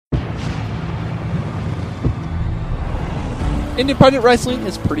independent wrestling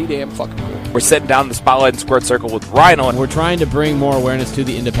is pretty damn fucking cool. We're sitting down in the Spotlight and Squared Circle with Rhino. We're trying to bring more awareness to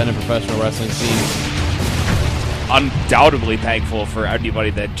the independent professional wrestling scene. Undoubtedly thankful for anybody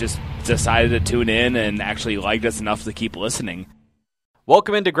that just decided to tune in and actually liked us enough to keep listening.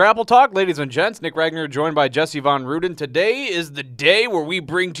 Welcome into Grapple Talk, ladies and gents. Nick Ragnar joined by Jesse Von Ruden. Today is the day where we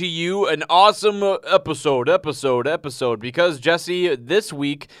bring to you an awesome episode. Because, Jesse, this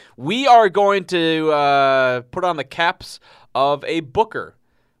week we are going to put on the caps of a booker.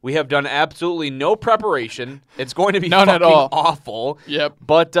 We have done absolutely no preparation. It's going to be None at fucking all. awful. Yep.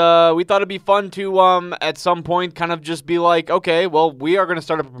 But we thought it'd be fun to, at some point, kind of just be like, okay, well, we are going to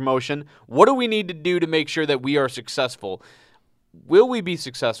start up a promotion. What do we need to do to make sure that we are successful? Will we be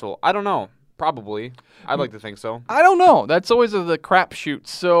successful? I don't know. Probably. I'd like to think so. I don't know. That's always the crapshoot.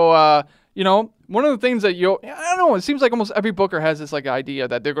 So, one of the things that I don't know, it seems like almost every booker has this like idea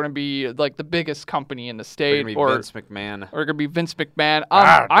that they're going to be like the biggest company in the state, Or Vince McMahon. Or going to be Vince McMahon.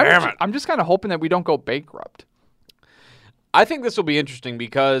 Damn it. I'm just kind of hoping that we don't go bankrupt. I think this will be interesting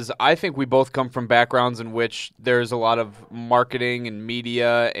because I think we both come from backgrounds in which there's a lot of marketing and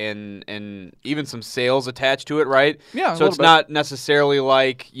media and even some sales attached to it, right? Yeah, So it's not necessarily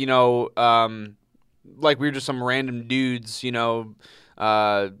like, like we're just some random dudes,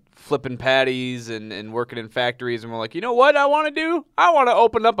 flipping patties and working in factories, and we're like, you know what I want to do? I want to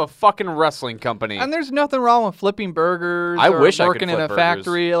open up a fucking wrestling company. And there's nothing wrong with flipping burgers. I or wish I could working in flip a burgers.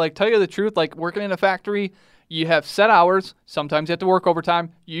 factory. Like, tell you the truth, like working in a factory, you have set hours. Sometimes you have to work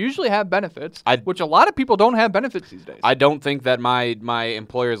overtime. You usually have benefits, which a lot of people don't have benefits these days. I don't think that my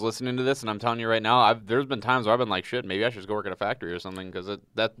employer is listening to this, and I'm telling you right now, there's been times where I've been like, shit, maybe I should just go work at a factory or something, because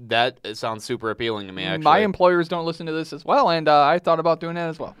it sounds super appealing to me, actually. My employers don't listen to this as well, and I thought about doing that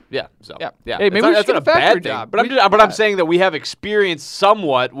as well. Yeah, so. Yeah. Yeah. Hey, maybe we should That's get not a factory bad thing. job. But I'm saying that we have experience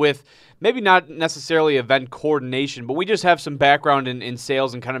somewhat with maybe not necessarily event coordination, but we just have some background in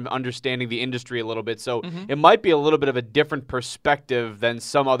sales and kind of understanding the industry a little bit. So it might be a little bit of a different perspective than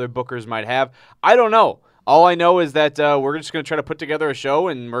some other bookers might have. I don't know. All I know is that we're just going to try to put together a show,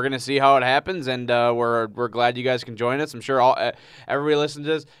 and we're going to see how it happens, and we're glad you guys can join us. I'm sure everybody listens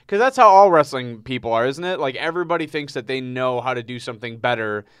to this, because that's how all wrestling people are, isn't it? Like, everybody thinks that they know how to do something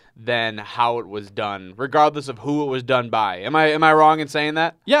better than how it was done, regardless of who it was done by. Am I wrong in saying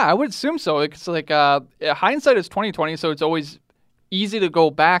that? Yeah, I would assume so. It's like hindsight is 20/20, so it's always easy to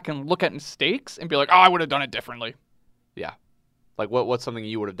go back and look at mistakes and be like, oh, I would have done it differently. Yeah. Like, what's something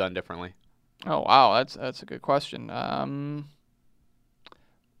you would have done differently? Oh, wow, that's a good question.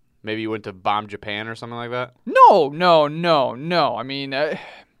 Maybe you went to bomb Japan or something like that? No. I mean,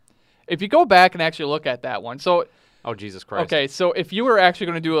 if you go back and actually look at that one, so... Oh, Jesus Christ. Okay, so if you were actually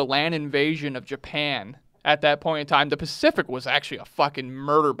going to do a land invasion of Japan at that point in time, the Pacific was actually a fucking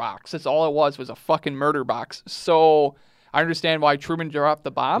murder box. That's all it was a fucking murder box. So I understand why Truman dropped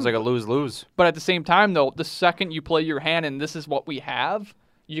the bomb. It was like a lose-lose. But at the same time, though, the second you play your hand and this is what we have,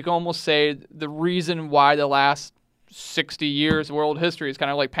 you can almost say the reason why the last 60 years of world history is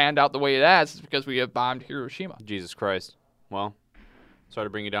kind of like panned out the way it has is because we have bombed Hiroshima. Jesus Christ. Well, sorry to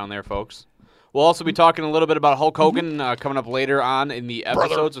bring you down there, folks. We'll also be talking a little bit about Hulk Hogan coming up later on in the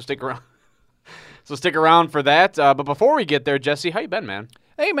episode, so stick around. So stick around for that. But before we get there, Jesse, how you been, man?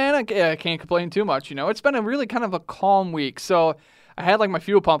 Hey, man, I can't complain too much. It's been a really kind of a calm week. So I had like my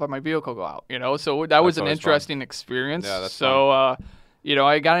fuel pump on my vehicle go out, so that was an interesting experience. Yeah, that's fun.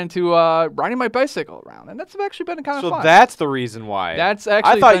 I got into riding my bicycle around, and that's actually been kind of fun. So that's the reason why. That's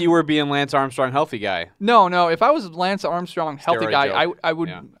actually. I thought you were being Lance Armstrong healthy guy. No. If I was Lance Armstrong healthy Steroid guy, joke.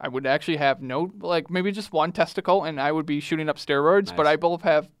 I would actually have maybe just one testicle, and I would be shooting up steroids. Nice. But I both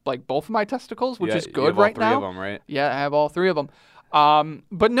have both of my testicles, which is You good have all right three now. of them, right? Yeah, I have all three of them.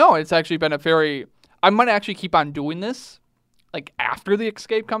 But no, it's actually been I might actually keep on doing this, like after the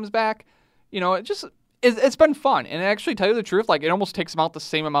Escape comes back. It's been fun, and actually, tell you the truth, like it almost takes about the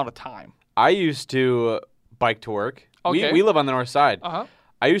same amount of time. I used to bike to work. Okay. We live on the north side. Uh-huh.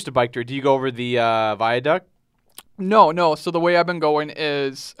 I used to bike to. Do you go over the viaduct? No. So the way I've been going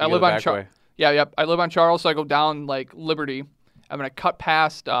is I go live the on back way. I live on Charles, so I go down like Liberty. I'm gonna cut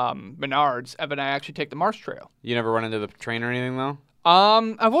past Menards, and then I actually take the Marsh Trail. You never run into the train or anything though?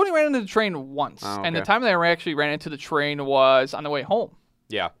 I've only ran into the train once, Oh, and the okay. time that I actually ran into the train was on the way home.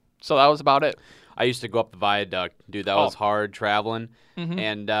 Yeah. So that was about it. I used to go up the viaduct. Dude, that Oh. was hard traveling. Mhm.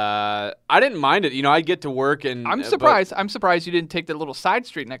 And I didn't mind it. I'd get to work and... I'm surprised. I'm surprised you didn't take the little side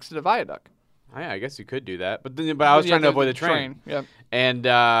street next to the viaduct. I guess you could do that. But I was trying to avoid the train. Yep. And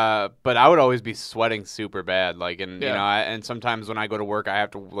but I would always be sweating super bad. Yeah. And sometimes when I go to work, I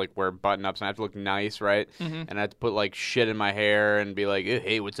have to wear button-ups and I have to look nice, right? Mhm. And I have to put shit in my hair and be like,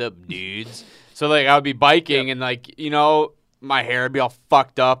 hey, what's up, dudes? So I would be biking and my hair would be all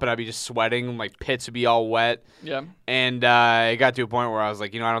fucked up and I'd be just sweating. My pits would be all wet. Yeah. And it got to a point where I was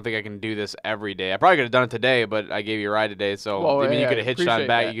like, I don't think I can do this every day. I probably could have done it today, but I gave you a ride today. So, Well, you yeah, could have hitched on appreciate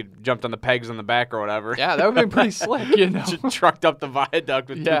back. that. You could jumped on the pegs on the back or whatever. Yeah, that would have been pretty slick, Just trucked up the viaduct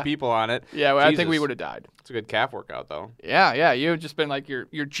with Yeah. 2 people on it. Yeah, well, I think we Jesus. would have died. It's a good calf workout, though. Yeah, you would just been like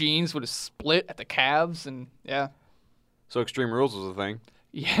your jeans would have split at the calves, and yeah. So Extreme Rules was a thing.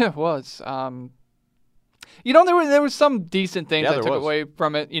 Yeah, it was. There was some decent things Yeah, I there took was. away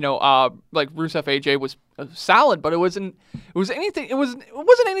from it. Like Rusev AJ was solid, but it wasn't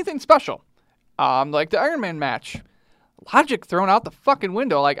anything special. Like the Iron Man match, logic thrown out the fucking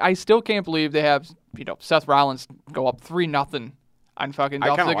window. Like I still can't believe they have Seth Rollins go up 3-0 on fucking I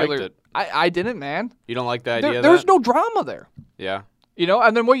Dolph kinda Ziggler. liked it. I didn't, man. You don't like the idea of There's that? no drama there. Yeah.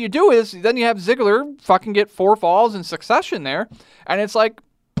 And then what you do is then you have Ziggler fucking get 4 falls in succession there, and it's like,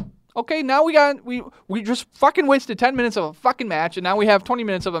 okay, now we just fucking wasted 10 minutes of a fucking match, and now we have 20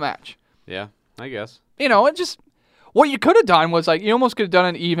 minutes of a match. Yeah, I guess. It just what you could have done was like you almost could have done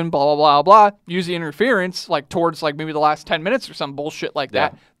an even blah blah blah blah, use the interference like towards like maybe the last 10 minutes or some bullshit like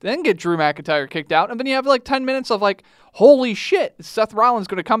that. Yeah. Then get Drew McIntyre kicked out, and then you have like 10 minutes of like, holy shit, Seth Rollins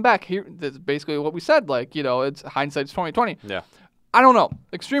going to come back here. That's basically what we said. Like it's hindsight's 2020. Yeah. I don't know.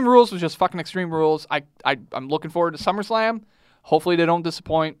 Extreme Rules was just fucking Extreme Rules. I'm looking forward to SummerSlam. Hopefully they don't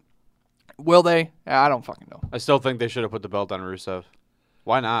disappoint. Will they? I don't fucking know. I still think they should have put the belt on Rusev.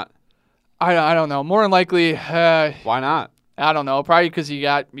 Why not? I don't know. More than likely, Why not? I don't know. Probably because you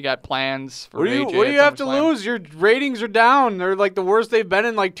got plans for What do AJ you at have to SummerSlam. lose? Your ratings are down. They're like the worst they've been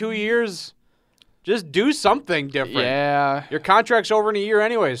in like 2 years. Just do something different. Yeah. Your contract's over in a year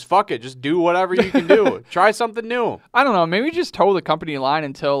anyways. Fuck it. Just do whatever you can do. Try something new. I don't know. Maybe just toe the company line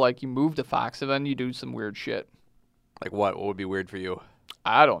until like you move to Fox and then you do some weird shit. Like what? What would be weird for you?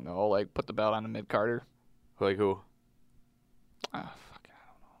 I don't know. Like put the belt on the mid Carter. Like who? Fuck.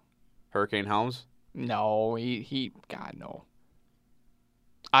 Hurricane Helms? No, he God no.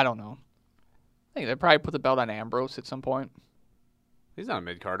 I don't know. I think they probably put the belt on Ambrose at some point. He's not a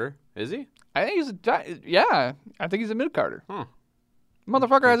mid-carder, is he? I think I think he's a mid Carter. Huh.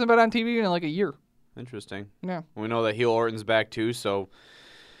 Motherfucker hasn't been on TV in like a year. Interesting. Yeah. We know that heel Orton's back too, so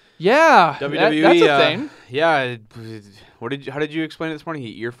Yeah. WWE. That's a thing. Yeah. How did you explain it this morning?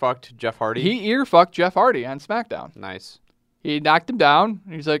 He ear fucked Jeff Hardy. He ear fucked Jeff Hardy on SmackDown. Nice. He knocked him down.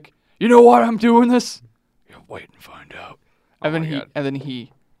 And he's like, "You know what? I'm doing this. You wait and find out." Oh my God. then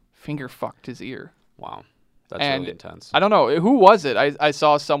he finger fucked his ear. Wow. That's And really intense. I don't know who was it. I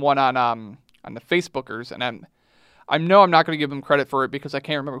saw someone on the Facebookers, and I know I'm not going to give him credit for it because I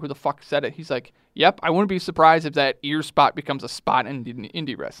can't remember who the fuck said it. He's like, "Yep, I wouldn't be surprised if that ear spot becomes a spot in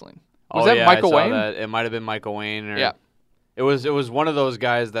indie wrestling." Was that Michael I saw Wayne? That. It might have been Michael Wayne. Or Yeah. It was one of those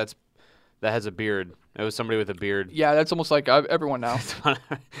guys that has a beard. It was somebody with a beard. Yeah, that's almost like everyone now.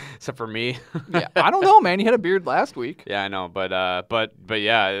 Except for me. Yeah, I don't know, man. He had a beard last week. Yeah, I know, but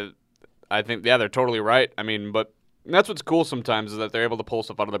yeah, I think they're totally right. I mean, but that's what's cool sometimes is that they're able to pull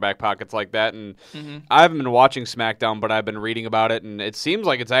stuff out of their back pockets like that. And I haven't been watching SmackDown, but I've been reading about it, and it seems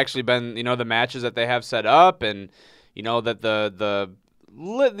like it's actually been the matches that they have set up, and that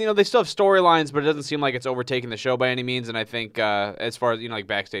they still have storylines, but it doesn't seem like it's overtaking the show by any means. And I think as far as like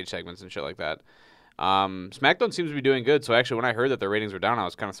backstage segments and shit like that. SmackDown seems to be doing good. So actually, when I heard that their ratings were down, I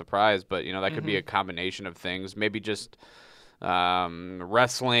was kind of surprised. But that could be a combination of things. Maybe just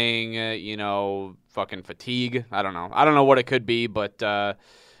wrestling. Fucking fatigue. I don't know. I don't know what it could be. But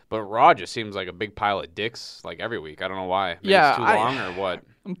Raw just seems like a big pile of dicks like every week. I don't know why. Maybe Yeah, it's too long or what.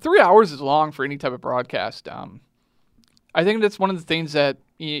 3 hours is long for any type of broadcast. I think that's one of the things that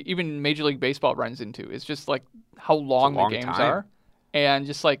even Major League Baseball runs into. Is just like how long the games time. are, and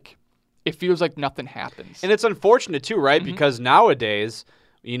just like it feels like nothing happens. And it's unfortunate too, right? Because nowadays,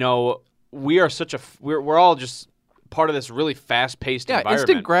 we are we're all just part of this really fast-paced environment.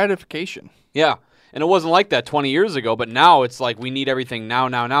 Instant gratification. Yeah. And it wasn't like that 20 years ago, but now it's like we need everything now.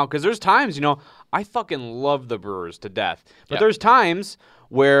 Because there's times, I fucking love the Brewers to death. But there's times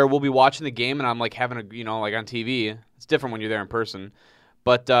where we'll be watching the game and I'm like having like on TV. It's different when you're there in person.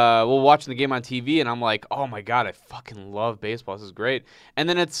 But we'll watch the game on TV and I'm like, oh my God, I fucking love baseball. This is great. And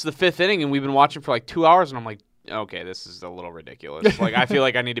then it's the 5th inning and we've been watching for like 2 hours and I'm like, okay, this is a little ridiculous. Like, I feel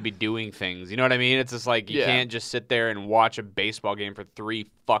like I need to be doing things. You know what I mean? It's just like you can't just sit there and watch a baseball game for 3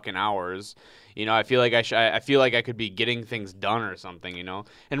 fucking hours. I feel like I feel like I could be getting things done or something.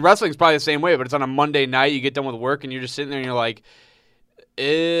 And wrestling's probably the same way. But it's on a Monday night. You get done with work and you're just sitting there and you're like,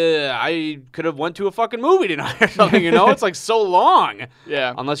 I could have went to a fucking movie tonight or something. It's like so long.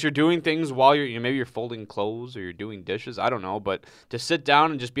 Yeah. Unless you're doing things while you're maybe you're folding clothes or you're doing dishes. I don't know. But to sit down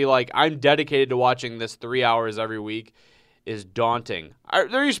and just be like, I'm dedicated to watching this 3 hours every week. is daunting.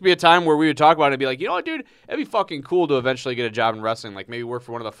 There used to be a time where we would talk about it and be like, you know what, dude, it'd be fucking cool to eventually get a job in wrestling, like maybe work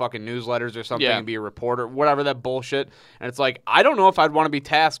for one of the fucking newsletters or something and be a reporter, whatever that bullshit. And it's like, I don't know if I'd want to be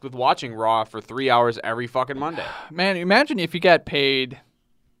tasked with watching Raw for 3 hours every fucking Monday. Man, imagine if you got paid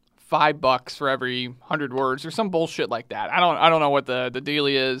 $5 for every 100 words or some bullshit like that. I don't know what the deal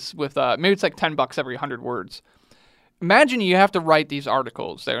is with maybe it's like $10 every 100 words. Imagine you have to write these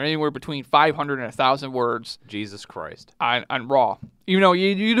articles that are anywhere between 500 and 1,000 words. Jesus Christ. On Raw. You know,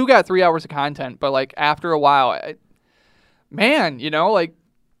 you do got 3 hours of content, but like after a while, like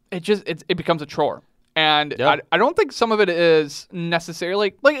it becomes a chore. And I don't think some of it is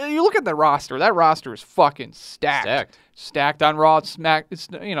necessarily like you look at the roster. That roster is fucking stacked. Stacked on Raw, stacked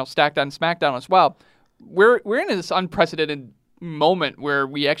on SmackDown as well. We're in this unprecedented moment where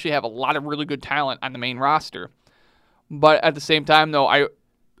we actually have a lot of really good talent on the main roster. But at the same time, though,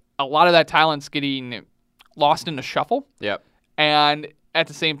 a lot of that talent's getting lost in the shuffle. Yep. And at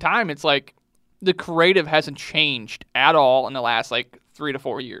the same time, it's like the creative hasn't changed at all in the last like 3 to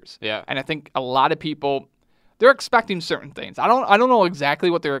 4 years. Yeah. And I think a lot of people, they're expecting certain things. I don't know exactly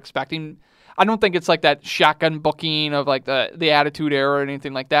what they're expecting. I don't think it's like that shotgun booking of like the Attitude Era or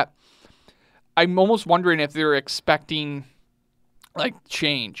anything like that. I'm almost wondering if they're expecting like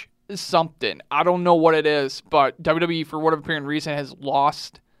change. Something. I don't know what it is, but WWE, for whatever apparent reason, has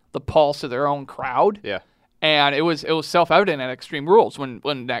lost the pulse of their own crowd. Yeah. And it was self-evident at Extreme Rules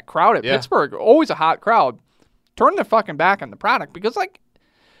when that crowd at Pittsburgh, always a hot crowd, turned their fucking back on the product because, like,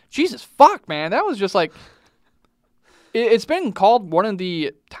 Jesus fuck, man, that was just like, it's been called one of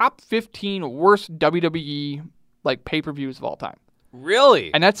the top 15 worst WWE like pay-per-views of all time.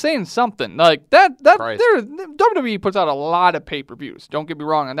 Really? And that's saying something. Like Christ. WWE puts out a lot of pay-per-views. Don't get me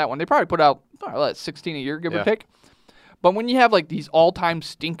wrong on that one. They probably put out 16 a year, give or take. But when you have like these all-time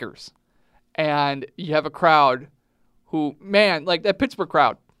stinkers and you have a crowd who, man, like that Pittsburgh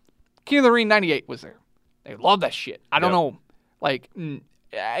crowd, King of the Ring 98 was there. They love that shit. I don't know. Like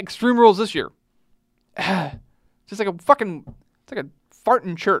Extreme Rules this year. Just like it's like a fart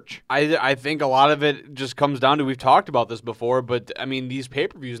in church. I think a lot of it just comes down to, we've talked about this before, but I mean, these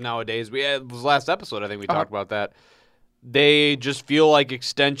pay-per-views nowadays, it was last episode, I think we talked about that. They just feel like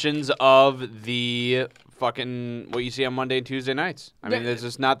extensions of the fucking what you see on Monday and Tuesday nights. I mean, it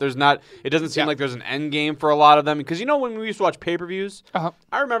doesn't seem like there's an end game for a lot of them. Because you know when we used to watch pay-per-views,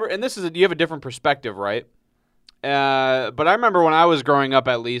 I remember, and you have a different perspective, right? But I remember when I was growing up,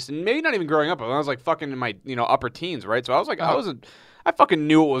 at least, and maybe not even growing up, but when I was like fucking in my upper teens, right? So I was like, I fucking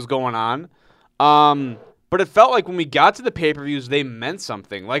knew what was going on. But it felt like when we got to the pay-per-views, they meant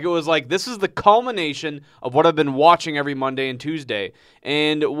something. Like it was like, this is the culmination of what I've been watching every Monday and Tuesday.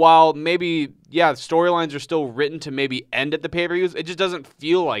 And while maybe, storylines are still written to maybe end at the pay-per-views, it just doesn't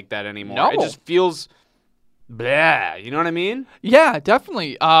feel like that anymore. No. It just feels blah. You know what I mean? Yeah,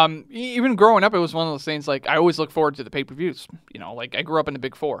 definitely. Even growing up, it was one of those things, like, I always look forward to the pay-per-views. You know, like, I grew up in the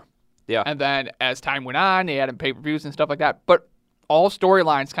Big Four. Yeah. And then as time went on, they added pay-per-views and stuff like that. But all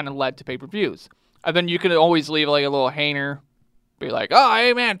storylines kind of led to pay-per-views. And then you could always leave like a little hanger, be like, oh,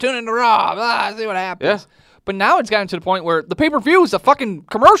 hey, man, tune into Raw, see what happens. Yeah. But now it's gotten to the point where the pay-per-view is a fucking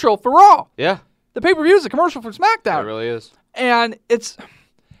commercial for Raw. Yeah. The pay-per-view is a commercial for SmackDown. It really is. And it's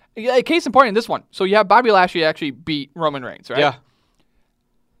a case in point in this one. So you have Bobby Lashley actually beat Roman Reigns, right? Yeah.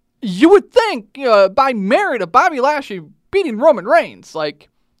 You would think by merit of Bobby Lashley beating Roman Reigns, like,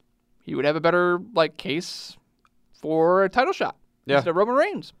 he would have a better like case for a title shot instead of Roman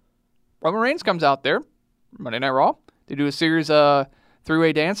Reigns. Roman Reigns comes out there, Monday Night Raw. They do a series of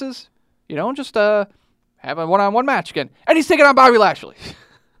three-way dances, just have a one-on-one match again. And he's taking on Bobby Lashley,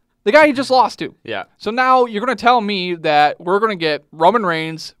 the guy he just lost to. Yeah. So now you're going to tell me that we're going to get Roman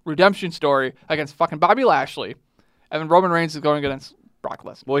Reigns' redemption story against fucking Bobby Lashley, and then Roman Reigns is going against Brock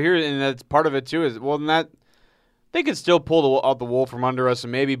Lesnar. Well, and that's part of it, too, is, they could still pull out the wool from under us,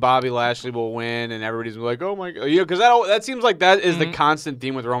 and maybe Bobby Lashley will win, and everybody's like, "Oh my god!" Because that seems like that is the constant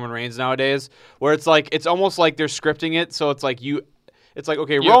theme with Roman Reigns nowadays, where it's almost like they're scripting it, so it's like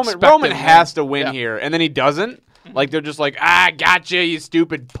okay, Roman has to win here, and then he doesn't. Like they're just like, gotcha, you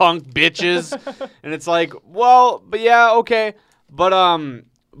stupid punk bitches, and it's like, well, but yeah, okay, but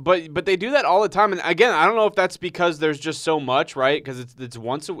they do that all the time, and again, I don't know if that's because there's just so much, right? Because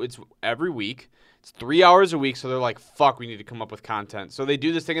it's every week. It's 3 hours a week, so they're like, fuck, we need to come up with content. So they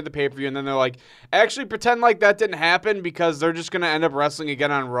do this thing at the pay-per-view, and then they're like, actually pretend like that didn't happen because they're just going to end up wrestling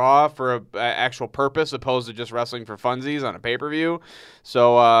again on Raw for an actual purpose opposed to just wrestling for funsies on a pay-per-view.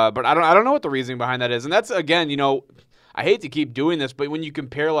 So, but I don't know what the reasoning behind that is. And that's, again, I hate to keep doing this, but when you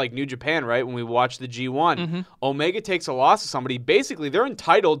compare like New Japan, right, when we watch the G1, Omega takes a loss to somebody, basically they're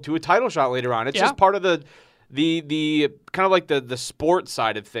entitled to a title shot later on. It's just part of the kind of like the sports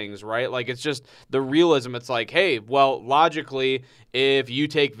side of things, right? Like it's just the realism. It's like, hey, well, logically, if you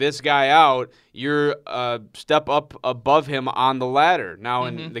take this guy out, you're a step up above him on the ladder. Now,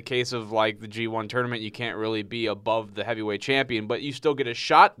 in the case of like the G1 tournament, you can't really be above the heavyweight champion, but you still get a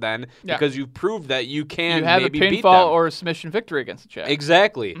shot then because you've proved that you can You have maybe a beat pinfall them. or a submission victory against the champ.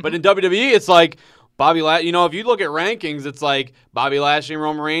 Exactly. But in WWE, it's like Bobby Lashley. You know, if you look at rankings, it's like Bobby Lashley and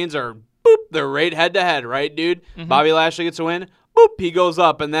Roman Reigns are boop, they're right head to head, right, dude? Bobby Lashley gets a win, boop, he goes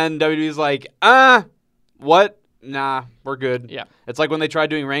up, and then WWE's like, what? Nah, we're good. Yeah. It's like when they tried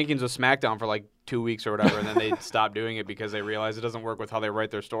doing rankings with SmackDown for like 2 weeks or whatever, and then they stopped doing it because they realized it doesn't work with how they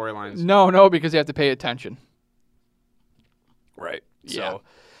write their storylines. No, because you have to pay attention. Right. Yeah. So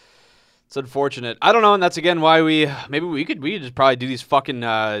it's unfortunate. I don't know, and that's again why we could just probably do these fucking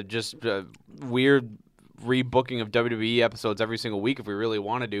weird rebooking of WWE episodes every single week if we really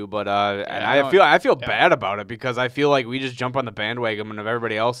want to do. But and I feel bad about it because I feel like we just jump on the bandwagon of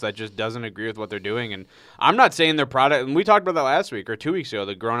everybody else that just doesn't agree with what they're doing. And I'm not saying their product. And we talked about that last week or 2 weeks ago,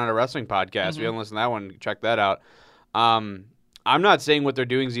 the Grown Out of Wrestling podcast. If you haven't listened to that one, check that out. I'm not saying what they're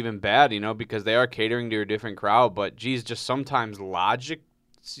doing is even bad, because they are catering to a different crowd. But geez, just sometimes logic,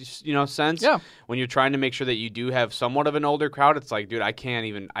 sense. Yeah. When you're trying to make sure that you do have somewhat of an older crowd, it's like, dude, I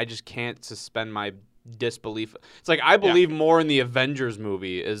just can't suspend my disbelief. It's like I believe more in the Avengers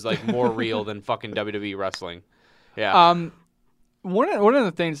movie is like more real than fucking WWE wrestling. Yeah. One of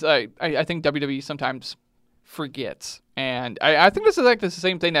the things I think WWE sometimes forgets, and I think this is like the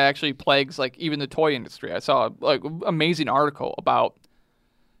same thing that actually plagues like even the toy industry. I saw like an amazing article about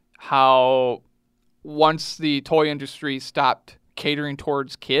how once the toy industry stopped catering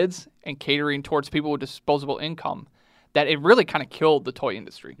towards kids and catering towards people with disposable income, that it really kind of killed the toy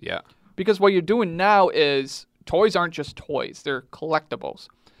industry. Yeah. Because what you're doing now is toys aren't just toys, they're collectibles.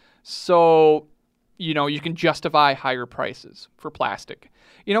 So, you can justify higher prices for plastic.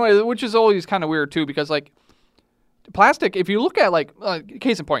 Which is always kind of weird too, because like plastic, if you look at like,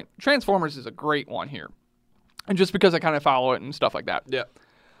 case in point, Transformers is a great one here. And just because I kind of follow it and stuff like that. Yeah.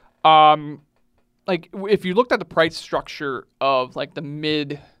 Like if you looked at the price structure of like the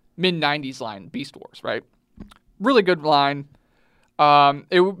mid 90s line Beast Wars, right? Really good line.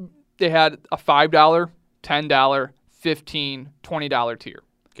 They had a $5, $10, $15, $20 tier.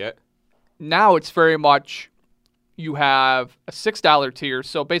 Okay. Now it's very much you have a $6 tier.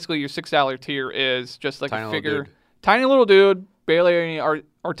 So basically your $6 tier is just like Tiny a little figure. dude. Tiny little dude, barely any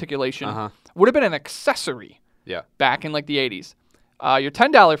articulation. Would have been an accessory Yeah. back in like the 80s. Your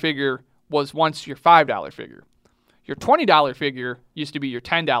 $10 figure was once your $5 figure. Your $20 figure used to be your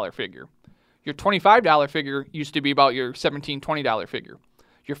 $10 figure. Your $25 figure used to be about your $17, $20 figure.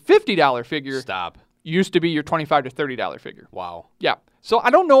 Your $50 figure used to be your $25 to $30 figure. Wow. Yeah. So I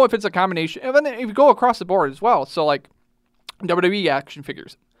don't know if it's a combination. And then if you go across the board as well, so like WWE action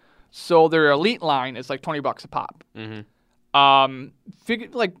figures. So their elite line is like $20 a pop.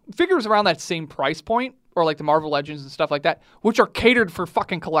 Figures around that same price point, or like the Marvel Legends and stuff like that, which are catered for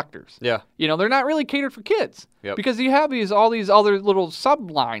fucking collectors. Yeah. They're not really catered for kids. Yep. Because you have all these other little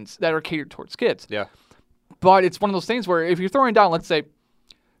sublines that are catered towards kids. Yeah. But it's one of those things where if you're throwing down, let's say,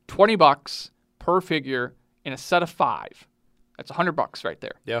 $20 per figure in a set of 5, that's $100 right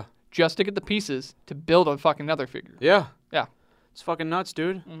there. Yeah. Just to get the pieces to build a fucking other figure. Yeah. Yeah. It's fucking nuts,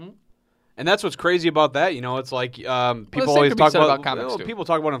 dude. And that's what's crazy about that. It's like people same always could be talk said about comics, too. people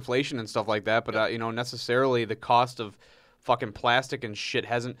talk about inflation and stuff like that, but necessarily the cost of fucking plastic and shit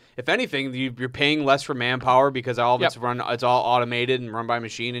hasn't. If anything, you're paying less for manpower because all of it's all automated and run by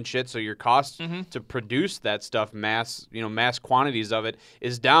machine and shit. So your cost to produce that stuff, mass quantities of it,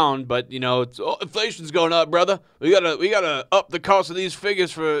 is down. But it's inflation's going up, brother. We gotta up the cost of these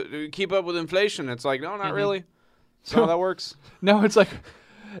figures to keep up with inflation. It's like, no, not really. That's not how that works. No, it's like,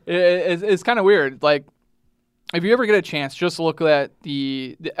 it's kind of weird. Like, if you ever get a chance, just look at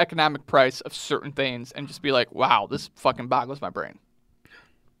the economic price of certain things and just be like, wow, this fucking boggles my brain.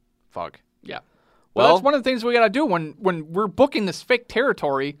 Fuck. Yeah. Well, Well, that's one of the things we got to do when we're booking this fake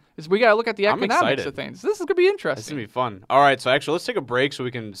territory is we got to look at the I'm economics excited. of things. This is going to be It's interesting. going to be fun. All right, so actually, let's take a break so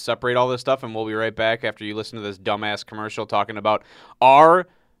we can separate all this stuff, and we'll be right back after you listen to this dumbass commercial talking about our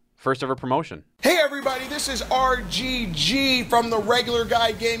first ever promotion. Hey everybody, this is RGG from the Regular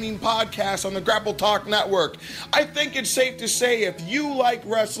Guy Gaming Podcast on the Grapple Talk Network. I think it's safe to say if you like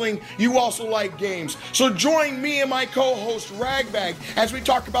wrestling, you also like games. So join me and my co-host Ragbag as we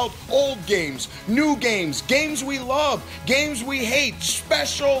talk about old games, new games, games we love, games we hate,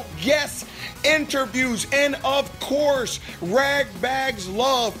 special guests, interviews, and of course, Ragbag's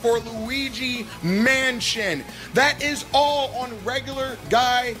love for Luigi Mansion. That is all on Regular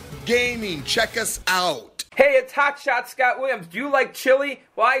Guy Gaming. Check us out. Hey, it's Hotshot Scott Williams. Do you like chili?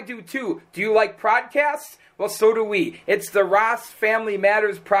 Well, I do too. Do you like podcasts? Well, so do we. It's the Ross Family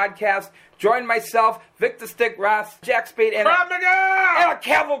Matters podcast. Join myself, Vic the Stick Ross, Jack Spade, and a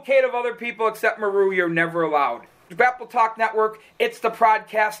cavalcade of other people except Maru. You're never allowed. The Grapple Talk Network, it's the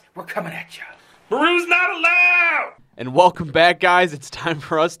podcast. We're coming at you. Maru's not allowed! And welcome back, guys. It's time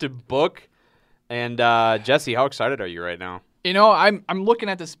for us to book. And Jesse, how excited are you right now? You know, I'm looking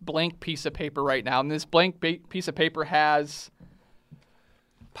at this blank piece of paper right now, and this blank piece of paper has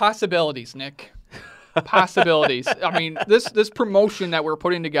possibilities, Nick. Possibilities. I mean, this promotion that we're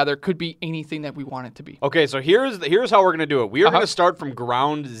putting together could be anything that we want it to be. Okay, so here's how we're gonna do it. We are gonna start from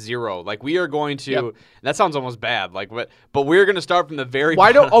ground zero. Like we are going to. That sounds almost bad. Like, but we're gonna start from the very.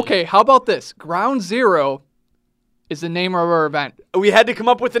 Okay, how about this? Ground Zero is the name of our event. We had to come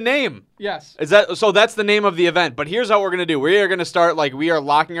up with a name. Yes. Is that so? That's the name of the event. But here's how we're gonna do. We are gonna start like we are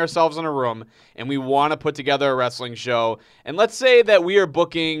locking ourselves in a room, and we want to put together a wrestling show. And let's say that we are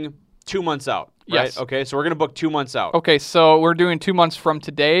booking 2 months out. Right? Yes. Okay, so we're gonna book 2 months out. Okay, so we're doing 2 months from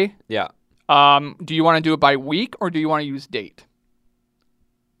today. Yeah. Do you want to do it by week or do you want to use date?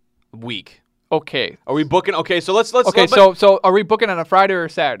 Week. Okay. Are we booking? Okay, so let's. Okay, so are we booking on a Friday or a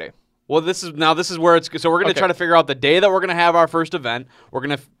Saturday? Well, this is where it's. So we're gonna try to figure out the day that we're gonna have our first event.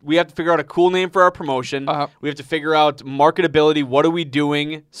 We have to figure out a cool name for our promotion. We have to figure out marketability. What are we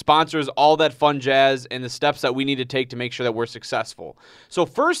doing? Sponsors, all that fun jazz, and the steps that we need to take to make sure that we're successful. So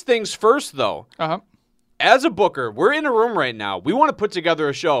first things first, though. As a booker, we're in a room right now. We want to put together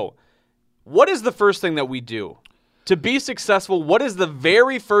a show. What is the first thing that we do to be successful? What is the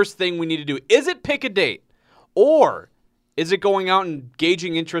very first thing we need to do? Is it pick a date, or is it going out and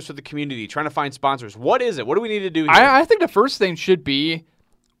gauging interest with the community, trying to find sponsors? What is it? What do we need to do here? I think the first thing should be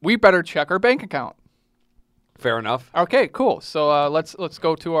we better check our bank account. Fair enough. Okay, cool. So let's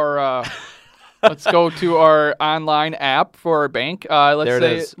go to our let's go to our online app for our bank.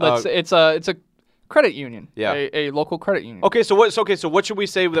 Let's say it's a credit union. Yeah. A local credit union. Okay, so what should we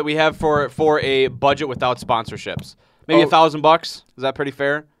say that we have for a budget without sponsorships? Maybe $1,000. Is that pretty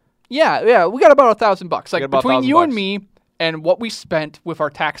fair? Yeah. We got about $1,000. Like between you and $1,000. me and what we spent with our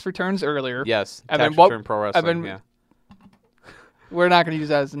tax returns earlier. Yes. And Tax then return pro wrestling. Yeah. We're not going to use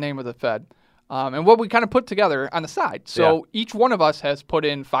that as the name of the Fed. And what we kind of put together on the side. So each one of us has put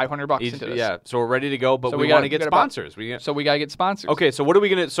in $500 into this. Yeah. So we're ready to go, but So we we want to gotta- get sponsors. So we got to get sponsors. Okay, so what are we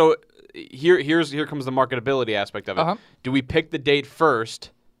gonna? So here comes the marketability aspect of it. Do we pick the date first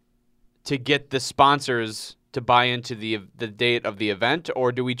to get the sponsors to buy into the date of the event,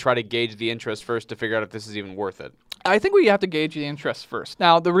 or do we try to gauge the interest first to figure out if this is even worth it? I think we have to gauge the interest first.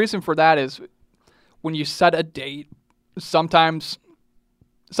 Now, the reason for that is when you set a date, sometimes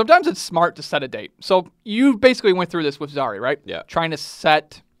it's smart to set a date. So you basically went through this with Zari, right? Yeah. Trying to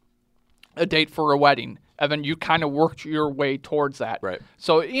set a date for a wedding, and then you kind of worked your way towards that. Right.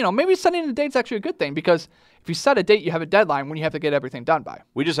 So, maybe setting a date's actually a good thing because if you set a date, you have a deadline when you have to get everything done by.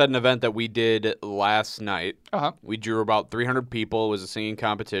 We just had an event that we did last night. We drew about 300 people. It was a singing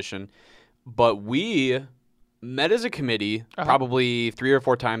competition. But we met as a committee probably 3 or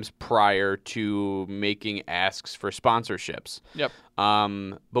 4 times prior to making asks for sponsorships. Yep.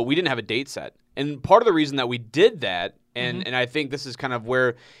 But we didn't have a date set. And part of the reason that we did that, and I think this is kind of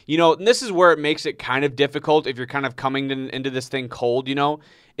where, and this is where it makes it kind of difficult if you're kind of coming into this thing cold,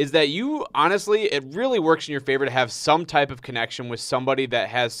 is that you, honestly, it really works in your favor to have some type of connection with somebody that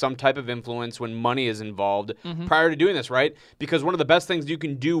has some type of influence when money is involved prior to doing this, right? Because one of the best things you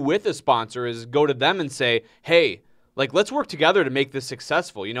can do with a sponsor is go to them and say, hey, let's work together to make this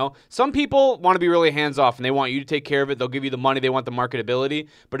successful, Some people want to be really hands-off, and they want you to take care of it. They'll give you the money. They want the marketability.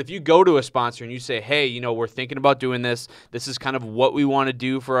 But if you go to a sponsor and you say, hey, we're thinking about doing this. This is kind of what we want to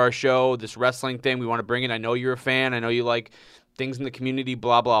do for our show, this wrestling thing. We want to bring it. I know you're a fan. I know you like things in the community,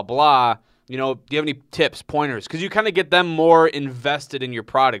 blah, blah, blah. Do you have any tips, pointers? Because you kind of get them more invested in your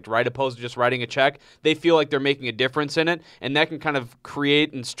product, right? Opposed to just writing a check. They feel like they're making a difference in it, and that can kind of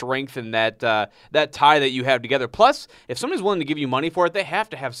create and strengthen that tie that you have together. Plus, if somebody's willing to give you money for it, they have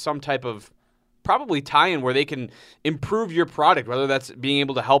to have some type of probably tie-in where they can improve your product, whether that's being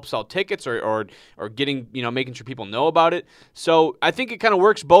able to help sell tickets or getting, making sure people know about it. So I think it kind of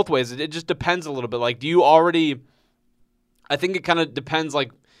works both ways. It just depends a little bit. Like, do you already? I think it kind of depends.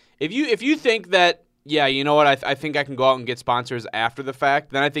 Like, if you think that, yeah, you know what, I think I can go out and get sponsors after the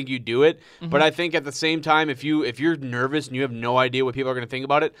fact, then I think you do it. But I think at the same time, if you're nervous and you have no idea what people are going to think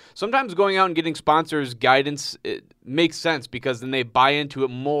about it, sometimes going out and getting sponsors guidance, it makes sense because then they buy into it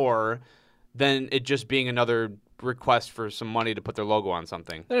more than it just being another request for some money to put their logo on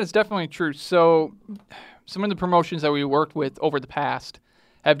something. That is definitely true. So some of the promotions that we worked with over the past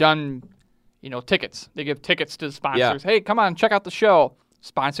have done, tickets. They give tickets to the sponsors. Hey, come on, check out the show.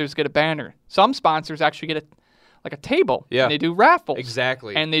 Sponsors get a banner. Some sponsors actually get a table. Yeah. And they do raffles.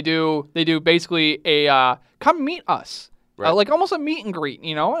 Exactly. And they do basically a come meet us. Right. Like almost a meet and greet,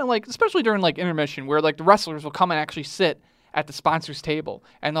 and like especially during like intermission where like the wrestlers will come and actually sit at the sponsors table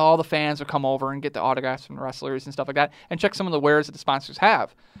and all the fans will come over and get the autographs from the wrestlers and stuff like that and check some of the wares that the sponsors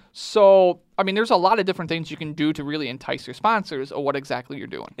have. So, I mean, there's a lot of different things you can do to really entice your sponsors or what exactly you're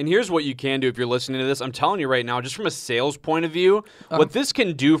doing. And here's what you can do if you're listening to this. I'm telling you right now, just from a sales point of view, what this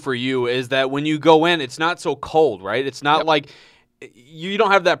can do for you is that when you go in, it's not so cold, right? It's not like you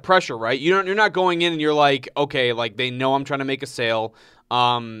don't have that pressure, right? You're not going in and you're like, okay, like they know I'm trying to make a sale.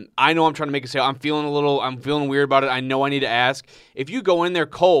 I know I'm trying to make a sale. I'm feeling weird about it. I know I need to ask. If you go in there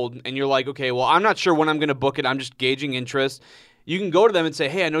cold and you're like, okay, well, I'm not sure when I'm going to book it. I'm just gauging interest. You can go to them and say,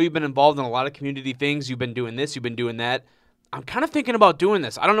 hey, I know you've been involved in a lot of community things. You've been doing this. You've been doing that. I'm kind of thinking about doing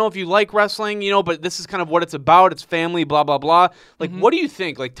this. I don't know if you like wrestling, but this is kind of what it's about. It's family, blah, blah, blah. Like, what do you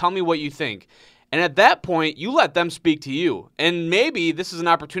think? Like, tell me what you think. And at that point, you let them speak to you. And maybe this is an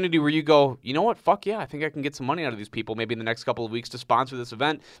opportunity where you go, you know what, fuck yeah, I think I can get some money out of these people maybe in the next couple of weeks to sponsor this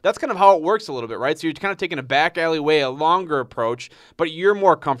event. That's kind of how it works a little bit, right? So you're kind of taking a back alleyway, a longer approach, but you're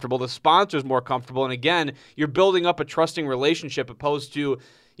more comfortable. The sponsor's more comfortable. And again, you're building up a trusting relationship opposed to,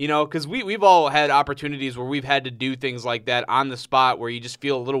 because we've all had opportunities where we've had to do things like that on the spot where you just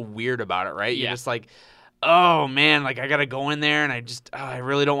feel a little weird about it, right? You're just like, oh, man, like I got to go in there and I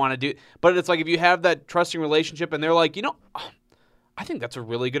really don't want to do it. But it's like if you have that trusting relationship and they're like, I think that's a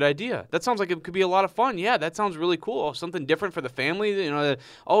really good idea. That sounds like it could be a lot of fun. Yeah, that sounds really cool. Oh, something different for the family. You're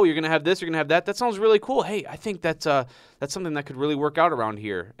going to have this, you're going to have that. That sounds really cool. Hey, I think that's something that could really work out around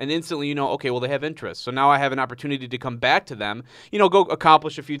here. And instantly okay, well, they have interest. So now I have an opportunity to come back to them, go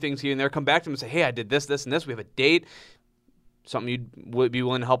accomplish a few things here and there, come back to them and say, hey, I did this, this, and this. We have a date. Something you would be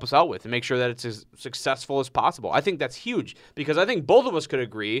willing to help us out with and make sure that it's as successful as possible. I think that's huge because I think both of us could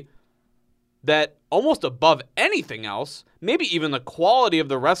agree that almost above anything else, maybe even the quality of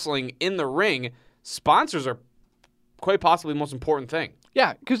the wrestling in the ring, sponsors are quite possibly the most important thing.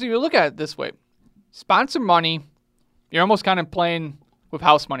 Yeah, because if you look at it this way, sponsor money, you're almost kind of playing with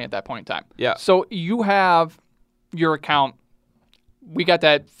house money at that point in time. Yeah. So you have your account. We got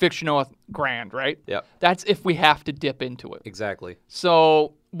that fictional $1,000, right? Yep. That's if we have to dip into it. Exactly.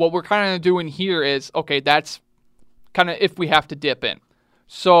 So what we're kind of doing here is, okay, that's kind of if we have to dip in.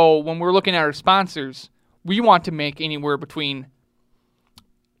 So when we're looking at our sponsors, we want to make anywhere between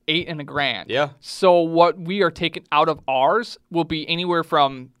 $8,000 and $1,000. Yeah. So what we are taking out of ours will be anywhere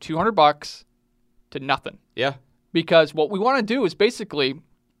from $200 to nothing. Yeah. Because what we want to do is basically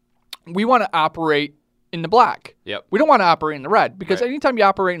we want to operate in the black. Yep. We don't want to operate in the red because anytime you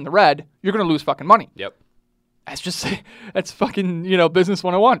operate in the red, you're going to lose fucking money. Yep. That's fucking, business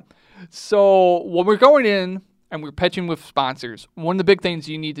 101. So when we're going in and we're pitching with sponsors, one of the big things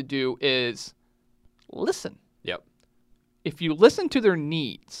you need to do is listen. Yep. If you listen to their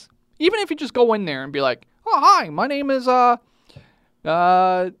needs, even if you just go in there and be like, oh, hi, my name is Tiny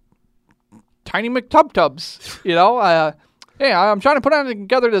McTubtubs, hey, I'm trying to put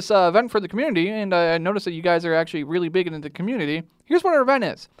together this event for the community, and I noticed that you guys are actually really big into the community. Here's what our event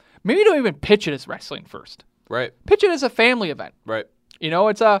is. Maybe don't even pitch it as wrestling first. Right. Pitch it as a family event. Right.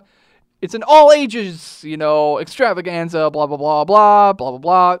 It's an all ages, extravaganza, blah, blah, blah, blah, blah, blah,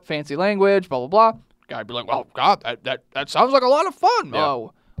 blah, fancy language, blah, blah, blah. Guy'd be like, well, God, that sounds like a lot of fun. Yeah.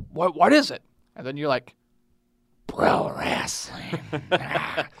 Oh, what is it? And then you're like, pro wrestling.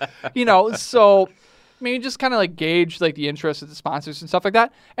 So maybe just kind of like gauge like the interest of the sponsors and stuff like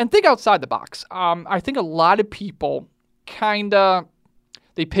that, and think outside the box. I think a lot of people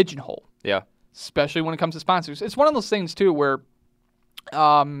they pigeonhole. Yeah. Especially when it comes to sponsors. It's one of those things too where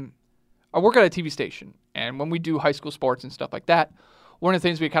I work at a TV station, and when we do high school sports and stuff like that, one of the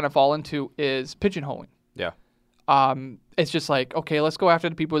things we kind of fall into is pigeonholing. Yeah. It's just like, okay, let's go after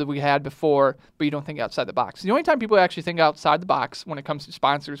the people that we had before, but you don't think outside the box. The only time people actually think outside the box when it comes to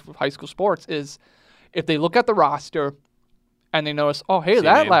sponsors with high school sports is if they look at the roster and they notice, oh, hey,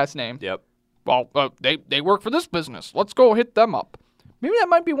 that last name. Yep. Well, they work for this business. Let's go hit them up. Maybe that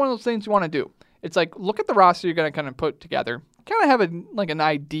might be one of those things you want to do. It's like, look at the roster you're going to kind of put together. Kind of have an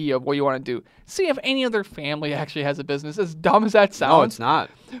idea of what you want to do. See if any other family actually has a business. As dumb as that sounds. No, it's not.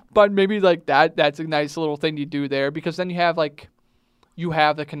 But maybe like that's a nice little thing you do there because then you have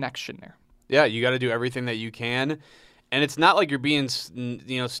the connection there. Yeah, you got to do everything that you can. And it's not like you're being,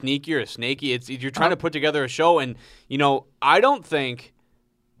 sneaky or snaky. You're trying to put together a show. And, I don't think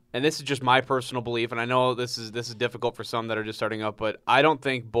and this is just my personal belief, and I know this is difficult for some that are just starting up, but I don't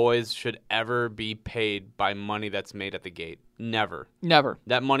think boys should ever be paid by money that's made at the gate. Never. Never.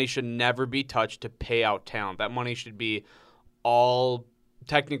 That money should never be touched to pay out talent. That money should be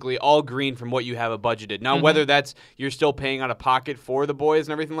technically all green from what you have budgeted. Now, whether that's you're still paying out of pocket for the boys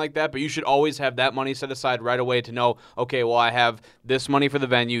and everything like that, but you should always have that money set aside right away to know, okay, well, I have this money for the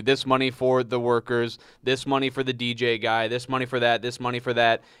venue, this money for the workers, this money for the DJ guy, this money for that, this money for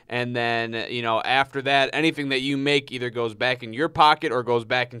that, and then, after that, anything that you make either goes back in your pocket or goes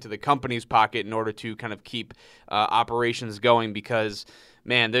back into the company's pocket in order to kind of keep operations going because,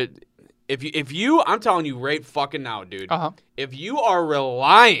 man, If you, I'm telling you right fucking now, dude, if you are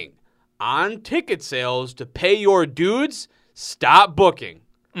relying on ticket sales to pay your dudes, stop booking.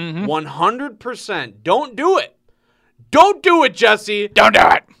 100%. Don't do it. Don't do it, Jesse. Don't do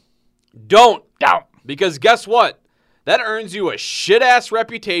it. Don't. Don't. Because guess what? That earns you a shit-ass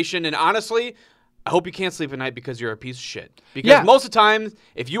reputation, and honestly, I hope you can't sleep at night because you're a piece of shit. Because most of the time,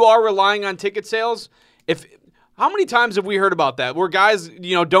 if you are relying on ticket sales, how many times have we heard about that where guys,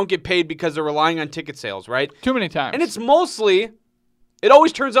 don't get paid because they're relying on ticket sales, right? Too many times. And it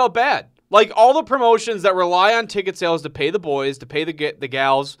always turns out bad. Like all the promotions that rely on ticket sales to pay the boys, to pay the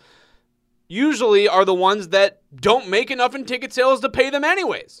gals, usually are the ones that don't make enough in ticket sales to pay them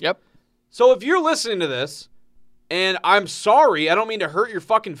anyways. Yep. So if you're listening to this, and I'm sorry, I don't mean to hurt your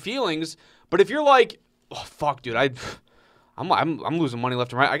fucking feelings, but if you're like, oh, fuck, dude, I'm losing money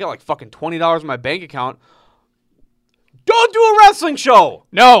left and right. I got like fucking $20 in my bank account. Don't do a wrestling show.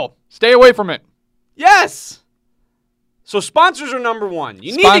 No. Stay away from it. Yes. So sponsors are number one.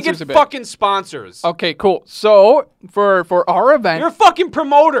 You need to get fucking sponsors. Okay, cool. So for our event, you're a fucking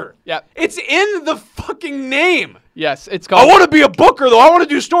promoter. Yeah. It's in the fucking name. Yes, it's called. I want to be a booker though. I want to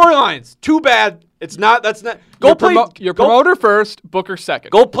do storylines. Too bad. It's not. That's not. Go play. Your promoter first, booker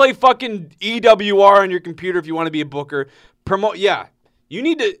second. Go play fucking EWR on your computer if you want to be a booker. Promote. Yeah. You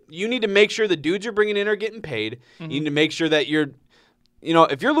need to make sure the dudes you're bringing in are getting paid. You need to make sure that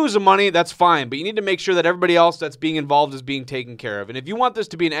if you're losing money, that's fine, but you need to make sure that everybody else that's being involved is being taken care of. And if you want this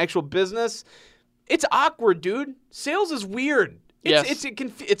to be an actual business, it's awkward, dude. Sales is weird.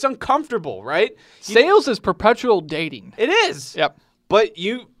 It's uncomfortable, right? Sales is perpetual dating. It is. Yep. But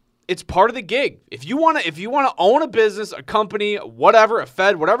it's part of the gig. If you want to own a business, a company, whatever, a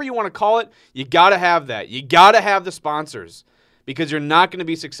Fed, whatever you want to call it, you got to have that. You got to have the sponsors. Because you're not going to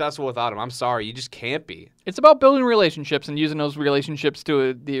be successful without them. I'm sorry. You just can't be. It's about building relationships and using those relationships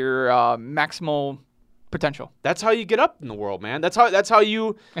to their maximal potential. That's how you get up in the world, man. That's how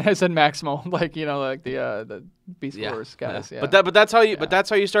you. I said maximal, like the Beast Wars guys. Yeah. But that's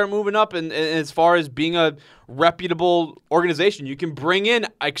how you start moving up. And as far as being a reputable organization, you can bring in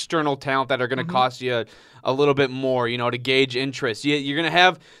external talent that are going to cost you a little bit more, to gauge interest. You're going to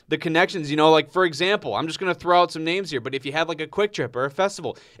have the connections, like, for example, I'm just going to throw out some names here, but if you have like a Quick Trip or a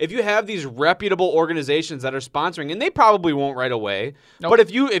festival, if you have these reputable organizations that are sponsoring, and they probably won't right away, but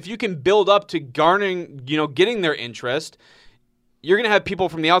if you can build up to garnering, getting their interest, you're going to have people